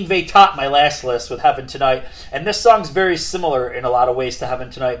Yngwie topped my last list with Heaven Tonight, and this song's very similar in a lot of ways to Heaven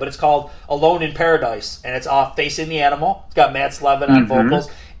Tonight, but it's called Alone in Paradise, and it's off Facing the Animal. It's got Matt Slevin on vocals,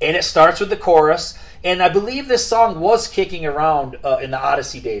 and it starts with the chorus, and I believe this song was kicking around in the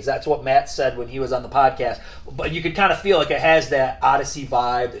Odyssey days. That's what Matt said when he was on the podcast, but you could kind of feel like it has that Odyssey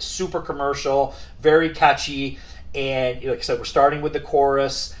vibe. It's super commercial, very catchy, and like I said, we're starting with the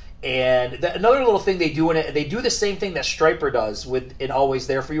chorus. And another little thing they do in it, they do the same thing that Stryper does with "In Always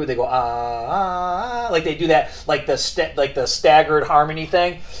There for You." They go like they do that, like the staggered harmony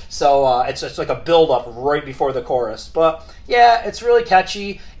thing. So it's like a build up right before the chorus. But yeah, it's really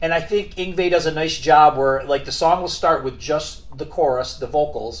catchy, and I think Yngwie does a nice job where like the song will start with just the chorus, the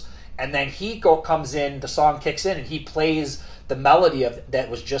vocals, and then he comes in, the song kicks in, and he plays the melody of that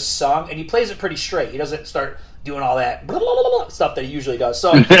was just sung, and he plays it pretty straight. He doesn't start doing all that blah, blah, blah, blah, stuff that he usually does.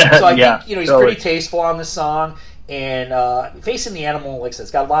 So I think he's pretty tasteful on this song. And Facing the Animal, like I said,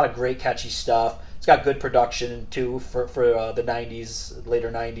 it's got a lot of great catchy stuff. It's got good production too for the '90s, later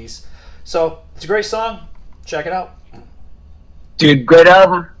 '90s. So it's a great song. Check it out, Dude. Great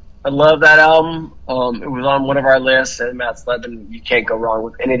album. I love that album. It was on one of our lists, and Matt Slevin, you can't go wrong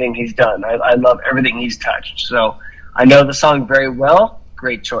with anything he's done. I love everything he's touched. So I know the song very well.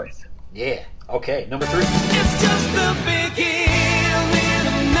 Great choice. Yeah. Okay. Number 3. It's just the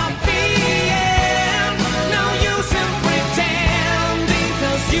beginning, not the end. No use in pretending,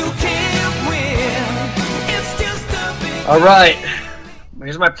 'cause you can't win. It's just the beginning. All right.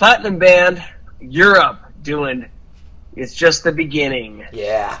 Here's my platinum band, Europe, doing It's Just the Beginning.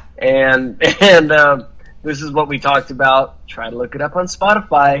 Yeah. And this is what we talked about. Try to look it up on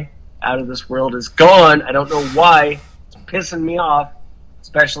Spotify. Out of This World is gone. I don't know why. It's pissing me off.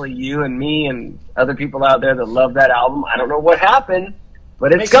 Especially you and me and other people out there that love that album. I don't know what happened,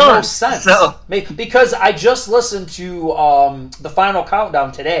 but it's Makes gone. no sense. So, Because I just listened to the Final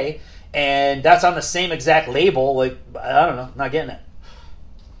Countdown today, and that's on the same exact label. Like, I don't know. Not getting it.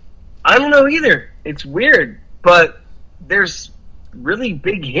 I don't know either. It's weird. But there's really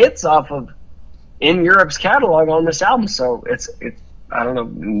big hits off of In Europe's catalog on this album. So it's I don't know.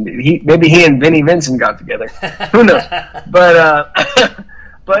 Maybe he and Vinnie Vincent got together. Who knows? But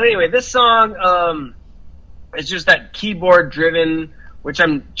but anyway, this song is just that keyboard driven, which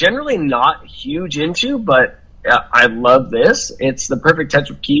I'm generally not huge into, but I love this. It's the perfect touch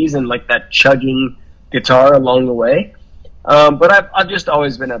of keys and like that chugging guitar along the way. But I've just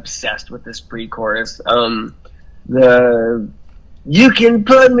always been obsessed with this pre-chorus. The "You can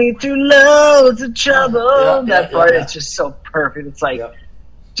put me through loads of trouble." That part is just so perfect. It's like,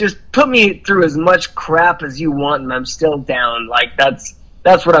 just put me through as much crap as you want, and I'm still down. Like that's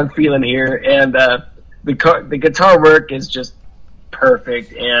what I'm feeling here. And the guitar work is just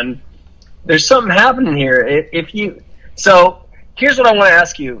perfect. And there's something happening here. So here's what I want to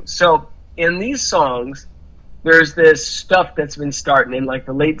ask you. So in these songs, there's this stuff that's been starting in like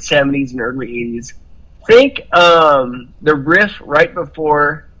the late 70s and early 80s. Think the riff right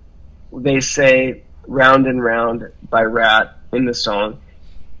before they say "Round and Round" by Rat in the song.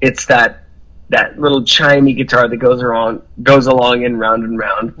 It's that little chimey guitar that goes along in "Round and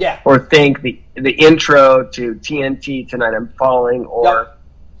Round." Yeah. Or think the intro to TNT, "Tonight I'm Falling," or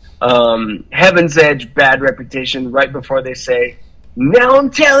Heaven's Edge, "Bad Reputation," right before they say "Now I'm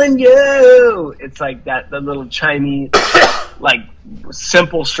telling you." It's like the little chimey, like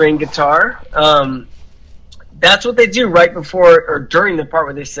simple string guitar. That's what they do right before or during the part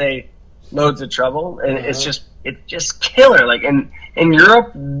where they say "Loads of Trouble," and it's just killer. Like, and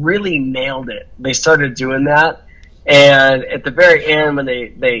Europe really nailed it. They started doing that, and at the very end when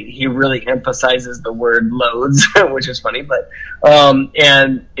he really emphasizes the word "loads," which is funny, but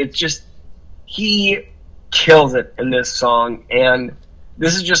and it's just he kills it in this song, and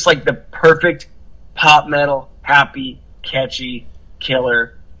this is just like the perfect pop metal, happy, catchy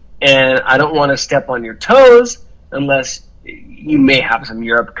killer. And I don't want to step on your toes unless you may have some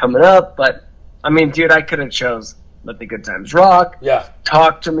Europe coming up, but I mean, dude, I could have chose "Let the Good Times Rock,"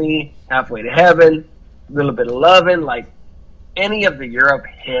 "Talk to Me," "Halfway to Heaven," "A Little Bit of Lovin'." Like any of the Europe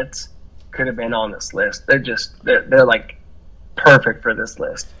hits could have been on this list. They're like perfect for this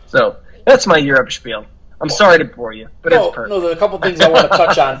list. So that's my Europe spiel. I'm sorry to bore you, but it's perfect. No, there are a couple things I want to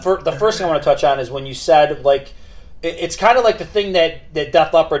touch on. The first thing I want to touch on is when you said, like, it's kind of like the thing that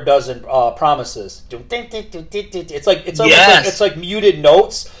Def Leppard does in Promises. It's like muted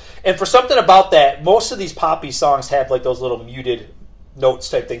notes. And for something about that, most of these poppy songs have like those little muted notes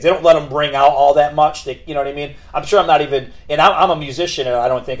type things. They don't let them bring out all that much. You know what I mean? I'm sure I'm not even, and I'm a musician, and I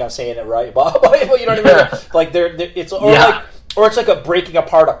don't think I'm saying it right, but you know what I mean? Like or it's like a breaking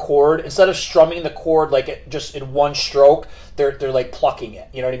apart a chord. Instead of strumming the chord like just in one stroke, they're like plucking it.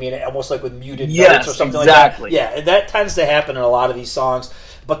 You know what I mean? Almost like with muted notes or something like that. Yeah, and that tends to happen in a lot of these songs.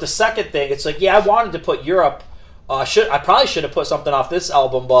 But the second thing, it's like, I wanted to put Europe. I probably should have put something off this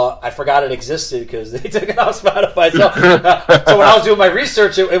album, but I forgot it existed because they took it off Spotify. So when I was doing my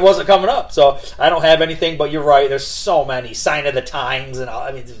research, it wasn't coming up. So I don't have anything. But you're right. There's so many. Sign of the Times, and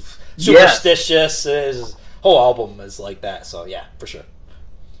I mean, Superstitious. Yes. Whole album is like that. So yeah, for sure.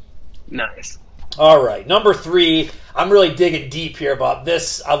 Nice. All right, number 3. I'm really digging deep here about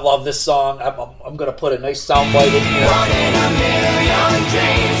this. I love this song. I'm going to put a nice sound bite in here. One in a million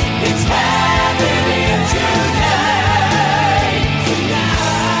dreams, it's happening tonight.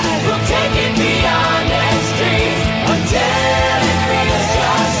 We'll take it beyond the streets until it feels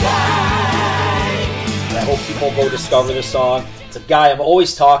just right. I hope people go discover this song. It's a guy I'm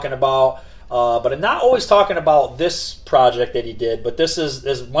always talking about. But I'm not always talking about this project that he did, but this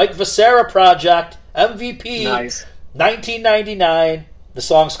is Mike Vicera project, MVP, nice. 1999. The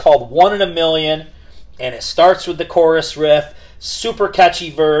song's called "One in a Million." and it starts with the chorus riff, super catchy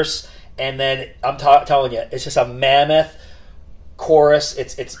verse, and then I'm telling you, it's just a mammoth chorus.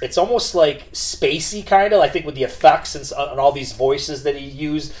 It's almost like spacey kind of, I think, with the effects and all these voices that he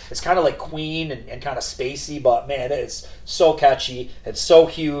used. It's kind of like Queen and kind of spacey, but man, it's so catchy. It's so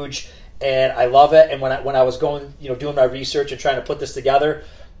huge, and I love it. And when I was going, doing my research and trying to put this together,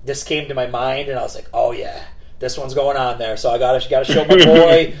 this came to my mind, and I was like, oh yeah, this one's going on there. So I gotta show my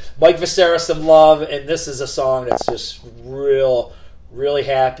boy Mike Viscera some love, and this is a song that's just really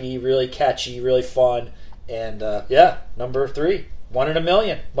happy, really catchy, really fun. And number 3, 1 in a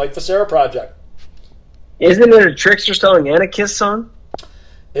Million, Mike Viscera project. Isn't it a Trickster song and a Kiss song?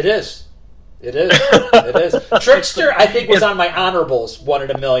 It is. It is. Trickster, I think, was on my honorables, 1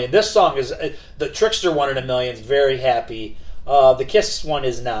 in a Million. This song is the Trickster 1 in a Million is very happy. The Kiss one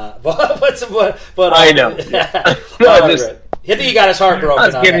is not, but I know. I think he got his heart broken. I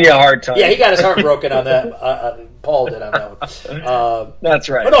was giving you a hard time. Yeah, he got his heart broken on that. Paul did on that one. That's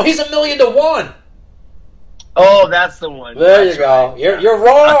right. Oh no, he's 1,000,000 to 1. Oh, that's the one. There you go. Right. You're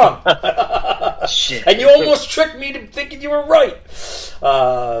wrong. Shit. And you almost tricked me to thinking you were right.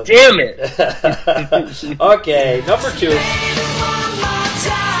 Damn it. Okay, number 2.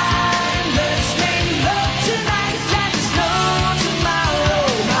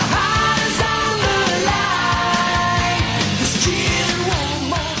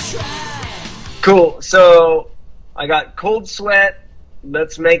 Cool. So I got Cold Sweat,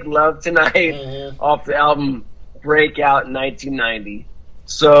 Let's Make Love Tonight off the album Breakout in 1990.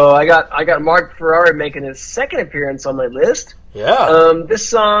 So I got Mark Ferrari making his second appearance on my list. Yeah. This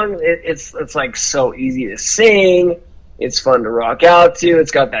song, it's like so easy to sing. It's fun to rock out to. It's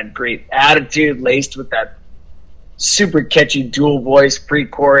got that great attitude laced with that super catchy dual voice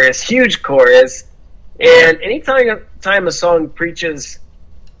pre-chorus, huge chorus. And anytime a song preaches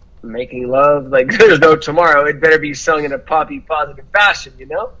making love, like there's no tomorrow, it better be sung in a poppy, positive fashion,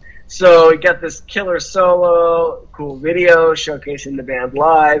 So we got this killer solo, cool video showcasing the band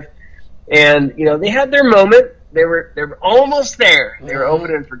live, and they had their moment. They were almost there. They were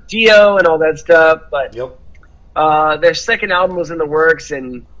opening for Dio and all that stuff, but their second album was in the works,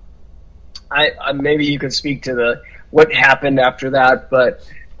 and I maybe you could speak to what happened after that, but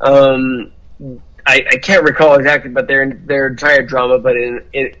I can't recall exactly, but their entire drama, but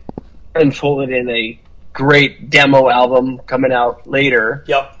it unfolded in a great demo album coming out later.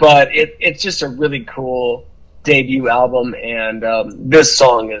 Yep. But it's just a really cool debut album, and this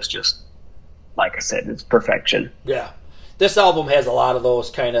song is just, like I said, it's perfection. Yeah. This album has a lot of those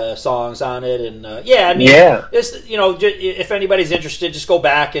kind of songs on it, and It's, if anybody's interested, just go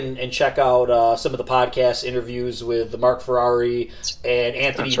back and check out some of the podcast interviews with Mark Ferrari and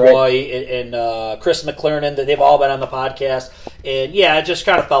Anthony Roy and Chris McLernan. That they've all been on the podcast, and it just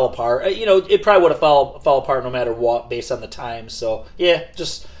kind of fell apart. It probably would have fell apart no matter what, based on the time. So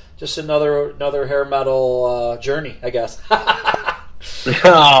just another hair metal journey, I guess.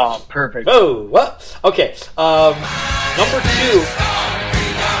 Oh, perfect. Oh, what? Okay. Number 2.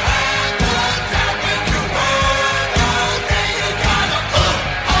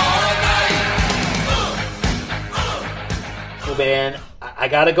 Oh, man, I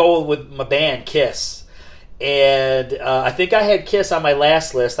gotta go with my band, Kiss. And I think I had Kiss on my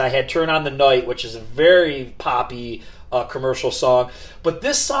last list. I had Turn on the Night, which is a very poppy commercial song. But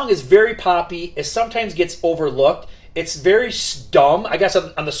this song is very poppy. It sometimes gets overlooked. It's very dumb. I guess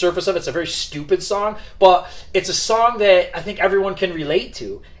on the surface of it, it's a very stupid song, but it's a song that I think everyone can relate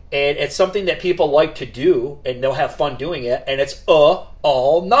to, and it's something that people like to do, and they'll have fun doing it, and it's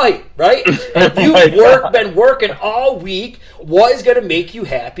all night, right? And if you've been working all week, what is going to make you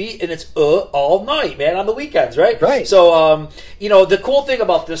happy? And it's all night, man, on the weekends, right? Right. So, the cool thing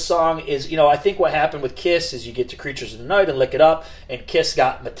about this song is, I think what happened with Kiss is you get to Creatures of the Night and Lick It Up, and Kiss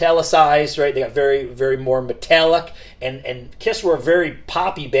got metallicized, right? They got very, very more metallic, and Kiss were a very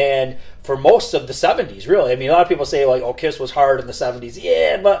poppy band for most of the 70s, really. I mean, a lot of people say, like, Kiss was hard in the 70s.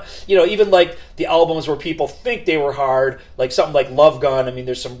 Yeah, but, even like the albums where people think they were hard, like something like Love Gun, I mean,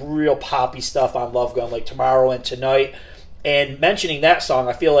 there's some real poppy stuff on Love Gun, like Tomorrow and Tonight. And mentioning that song,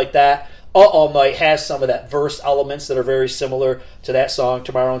 I feel like that All Night has some of that verse elements that are very similar to that song,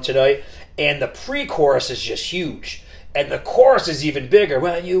 Tomorrow and Tonight. And the pre-chorus is just huge. And the chorus is even bigger.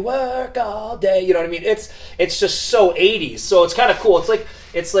 When you work all day, you know what I mean? It's just so 80s. So it's kind of cool.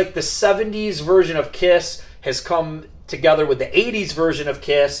 It's like the 70s version of Kiss has come together with the 80s version of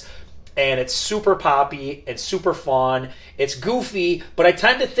Kiss. and it's super poppy and super fun. It's goofy, but I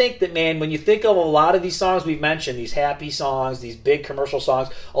tend to think that, man, when you think of a lot of these songs we've mentioned, these happy songs, these big commercial songs,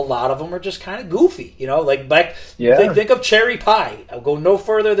 a lot of them are just kind of goofy, you know? Like think of Cherry Pie. I'll go no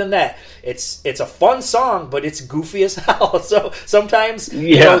further than that. It's a fun song, but it's goofy as hell. So sometimes,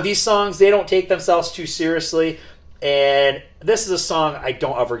 you know, these songs, they don't take themselves too seriously, and this is a song I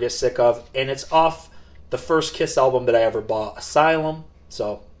don't ever get sick of, and it's off the first Kiss album that I ever bought, Asylum.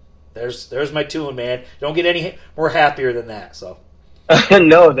 So there's my tune, man. Don't get any more happier than that. So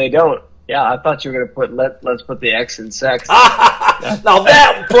no, they don't. Yeah, I thought you were gonna put let's put the X in sex. Now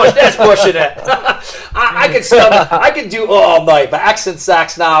that's pushing it. I can do all night, but X and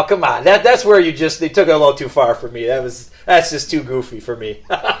sex now. Come on, that's where they took it a little too far for me. That's just too goofy for me.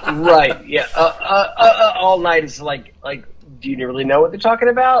 Right? Yeah. All night is like. Do you really know what they're talking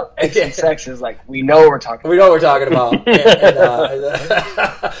about? X and sex is like, we know what we're talking about. We know what we're talking about.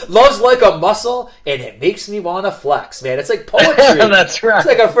 Love's like a muscle, and it makes me want to flex, man. It's like poetry. That's right. It's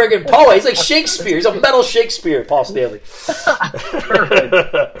like a friggin' poet. He's like Shakespeare. He's a metal Shakespeare, Paul Stanley.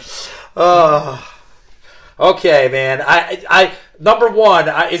 Perfect. Okay, man. I number one,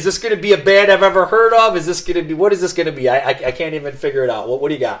 is this going to be a band I've ever heard of? What is this going to be? I can't even figure it out. What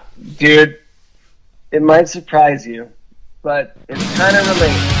do you got? Dude, it might surprise you, but it's kind of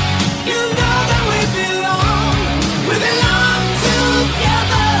related. You know that we belong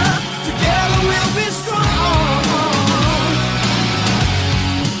together we'll be strong.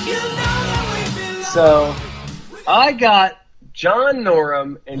 You know that we belong. So, I got John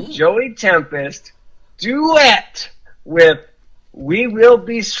Norum and Joey Tempest duet with We Will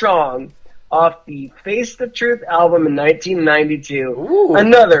Be Strong off the Face the Truth album in 1992. Ooh.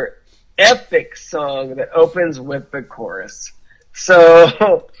 Another epic song that opens with the chorus.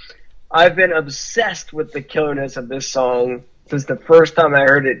 So I've been obsessed with the killerness of this song since the first time I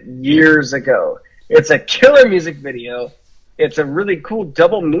heard it years ago. It's a killer music video. It's a really cool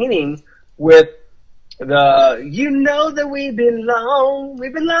double meaning with the, you know that we belong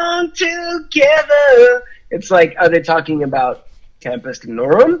together. It's like, are they talking about Tempest and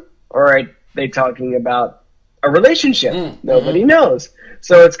Norum, or are they talking about a relationship? Nobody knows.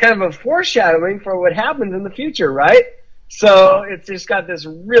 So it's kind of a foreshadowing for what happens in the future, right? So it's just got this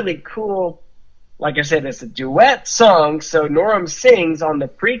really cool, like I said, it's a duet song. So Norum sings on the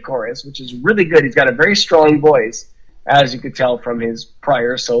pre-chorus, which is really good. He's got a very strong voice, as you could tell from his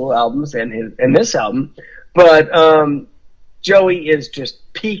prior solo albums and this album. But Joey is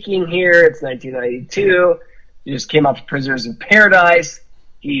just peaking here. It's 1992. He just came off Prisoners in Paradise.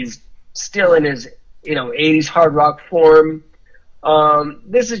 He's still in his 80s hard rock form.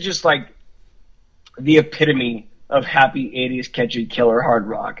 This is just like the epitome of happy 80s catchy killer hard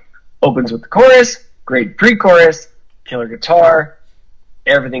rock. Opens with the chorus, great pre-chorus, killer guitar.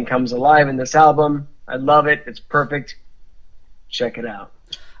 Everything comes alive in this album. I love it. It's perfect. Check it out.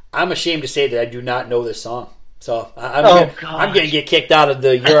 I'm ashamed to say that I do not know this song. So I'm going to get kicked out of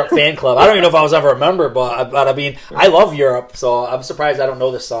the Europe fan club. I don't even know if I was ever a member, but I mean, I love Europe, so I'm surprised I don't know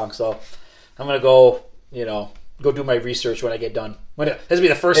this song. So I'm going to go do my research when I get done. This will be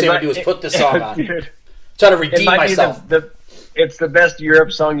the first thing I do is put this song on. Dude, try to redeem myself. It's the best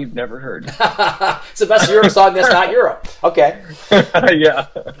Europe song you've never heard. It's the best Europe song that's not Europe. Okay. Yeah.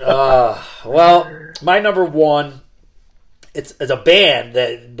 Well, my number one, it's a band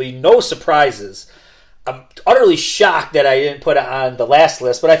that be no surprises. I'm utterly shocked that I didn't put it on the last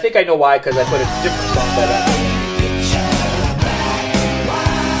list, but I think I know why, because I put a different song by that.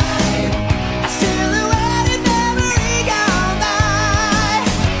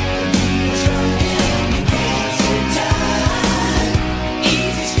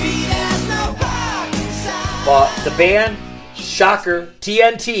 The band, shocker,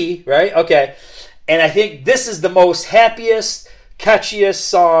 TNT, right? Okay. And I think this is the most happiest, catchiest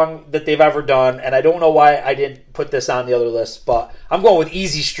song that they've ever done, and I don't know why I didn't put this on the other list, but I'm going with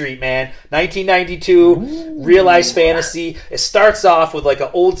Easy Street, man. 1992, Realized Fantasy. It starts off with like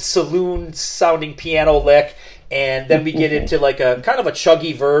an old saloon-sounding piano lick, and then we get into like a kind of a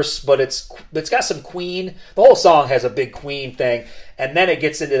chuggy verse, but it's got some Queen. The whole song has a big Queen thing, and then it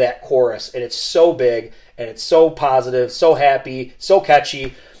gets into that chorus, and it's so big, and it's so positive, so happy, so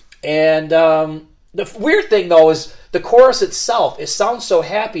catchy. And the weird thing, though, is the chorus itself, it sounds so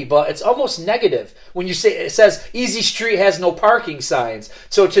happy, but it's almost negative. When you say, it says, Easy Street has no parking signs.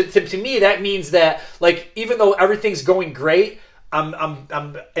 So to me, that means that, like, even though everything's going great,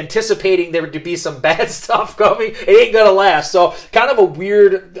 I'm anticipating there to be some bad stuff coming. It ain't gonna last. So kind of a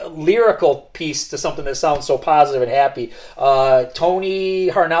weird lyrical piece to something that sounds so positive and happy. Tony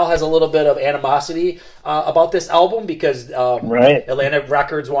Harnell has a little bit of animosity about this album because Atlantic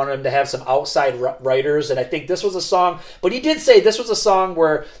Records wanted him to have some outside writers, and I think this was a song. But he did say this was a song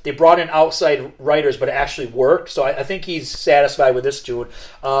where they brought in outside writers, but it actually worked. So I think he's satisfied with this tune.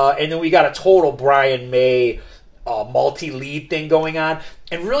 And then we got a total Brian May multi-lead thing going on,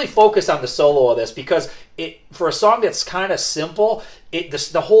 and really focus on the solo of this because for a song that's kind of simple,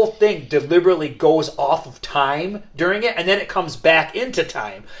 the whole thing deliberately goes off of time during it, and then it comes back into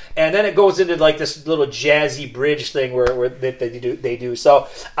time, and then it goes into like this little jazzy bridge thing where they do. So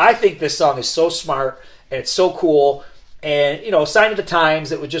I think this song is so smart and it's so cool, and sign of the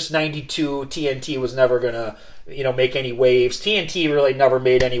times. It was just 92. TNT was never gonna make any waves. TNT really never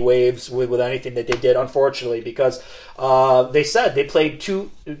made any waves with anything that they did, unfortunately, because they said they played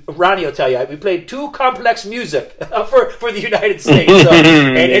Ronnie will tell you, we played too complex music for the United States. So,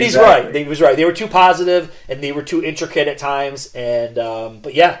 and he's right. He was right. They were too positive and they were too intricate at times. And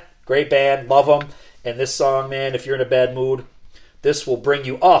but yeah, great band, love them. And this song, man, if you're in a bad mood, this will bring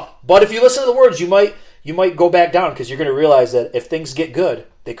you up. But if you listen to the words, you might go back down because you're going to realize that if things get good,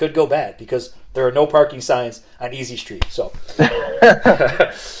 they could go bad because there are no parking signs on Easy Street. So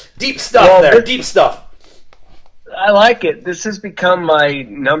deep stuff deep stuff. I like it. This has become my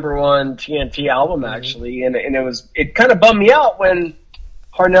number one TNT album, actually, and it kind of bummed me out when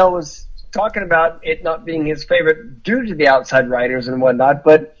Harnell was talking about it not being his favorite due to the outside writers and whatnot.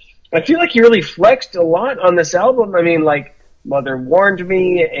 But I feel like he really flexed a lot on this album. I mean, like Mother Warned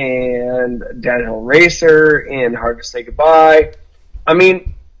Me and Downhill Racer and Hard to Say Goodbye. I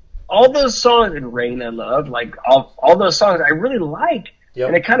mean, all those songs, and Rain I love, like all those songs I really like,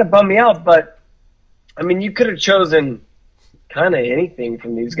 and it kind of bummed me out. But I mean, you could have chosen kind of anything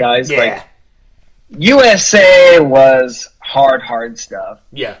from these guys. Yeah. Like USA was hard stuff.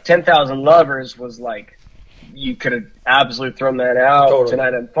 Yeah, 10,000 Lovers was like you could have absolutely thrown that out. Totally.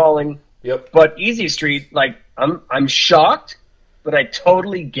 Tonight I'm Falling. Yep. But Easy Street, like I'm shocked, but I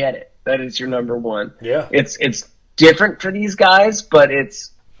totally get it. That is your number one. Yeah. It's different for these guys, but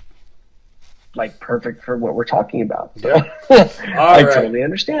it's like perfect for what we're talking about. So I totally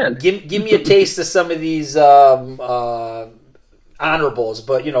understand. Give me a taste of some of these honorables,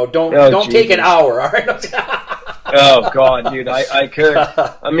 but don't take an hour. All right. Oh God, dude, I could.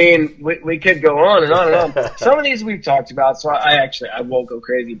 I mean, we could go on and on and on. Some of these we've talked about, so I won't go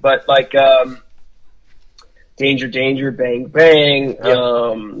crazy. But like Danger, Danger, Bang, Bang,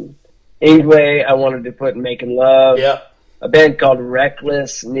 Ingwe, I wanted to put Making Love. Yeah. A band called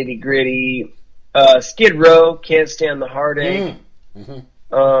Reckless, Nitty Gritty, Skid Row, Can't Stand the Heartache.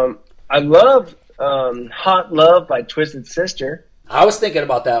 I love Hot Love by Twisted Sister. I was thinking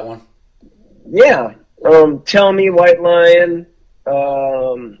about that one. Yeah. Tell Me, White Lion.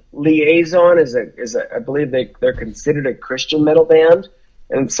 Liaison is I believe they're considered a Christian metal band,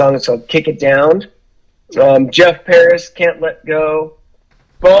 and the song is called Kick It Down. Jeff Paris, Can't Let Go.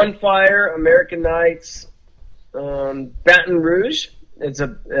 Bonfire, American Nights. Baton Rouge. It's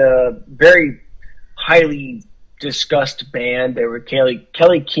a very highly discussed band. They were Kelly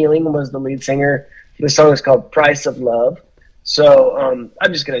Keeling was the lead singer. The song is called Price of Love. So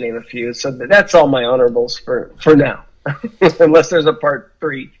I'm just going to name a few. So that's all my honorables for now, unless there's a part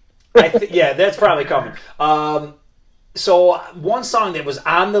 3. Yeah, that's probably coming. So one song that was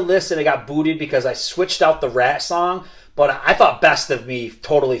on the list and it got booted because I switched out the Rat song, but I thought Best of Me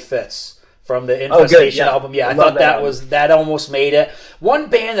totally fits from the Infestation album. Yeah, I thought that almost made it. One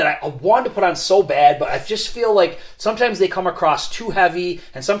band that I wanted to put on so bad, but I just feel like sometimes they come across too heavy,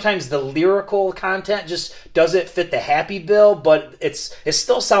 and sometimes the lyrical content just doesn't fit the happy bill, but it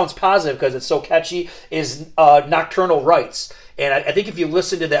still sounds positive because it's so catchy, is Nocturnal Rites. And I think if you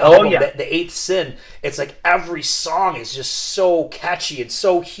listen to the album, the Eighth Sin, it's like every song is just so catchy and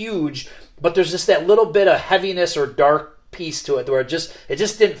so huge, but there's just that little bit of heaviness or dark piece to it where it just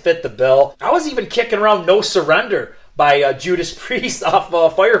didn't fit the bill. I was even kicking around No Surrender by Judas Priest off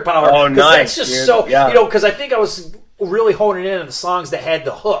Firepower. Oh, nice. That's just because I think I was really honing in on the songs that had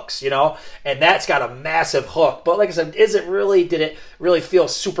the hooks, and that's got a massive hook. But like I said, did it really feel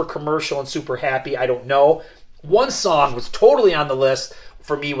super commercial and super happy? I don't know. One song was totally on the list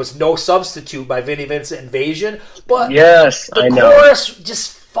for me was No Substitute by Vinnie Vincent Invasion, but the chorus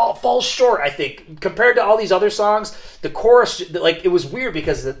just falls short, I think. Compared to all these other songs, the chorus, like, it was weird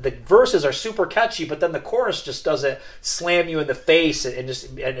because the verses are super catchy, but then the chorus just doesn't slam you in the face and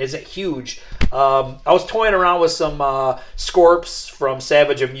isn't huge. I was toying around with some Scorps from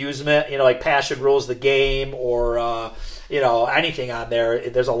Savage Amusement, like Passion Rules the Game, or anything on there.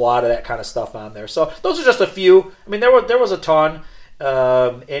 There's a lot of that kind of stuff on there. So those are just a few. I mean, there was a ton.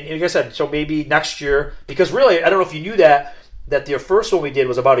 And like I said, so maybe next year, because really, I don't know if you knew that the first one we did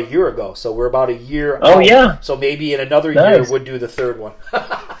was about a year ago. So we're about a year out. Yeah. So maybe in another year we'll do the third one.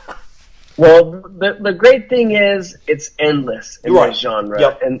 Well, the great thing is it's endless in this genre,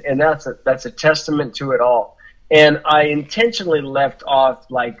 Yep. and that's a testament to it all. And I intentionally left off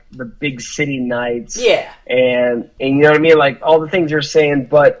like the big city nights, and you know what I mean, like all the things you're saying.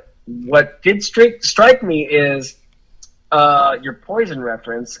 But what did strike me is your Poison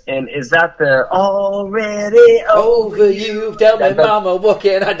reference, and is that the already over you? Tell me, mama, what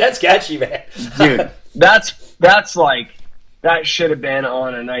can I? That's catchy, man. Dude, that's like. That should have been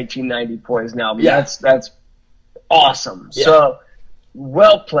on a 1990 Poison album. Yeah. That's awesome. Yeah. So,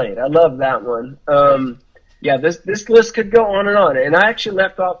 well played. I love that one. This list could go on, and I actually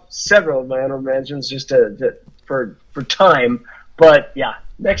left off several of my honorable mentions just for time. But yeah,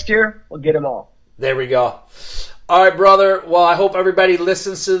 next year we'll get them all. There we go. All right, brother. Well, I hope everybody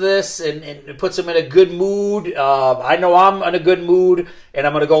listens to this and it puts them in a good mood. I know I'm in a good mood, and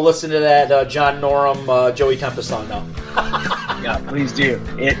I'm going to go listen to that John Norum, Joey Tempest song now. Yeah, please do.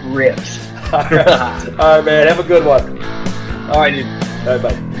 It rips. All right, man. Have a good one. All right, dude. All right,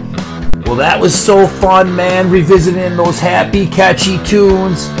 bye. Well, that was so fun, man, revisiting those happy, catchy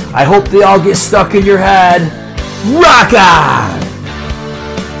tunes. I hope they all get stuck in your head. Rock on!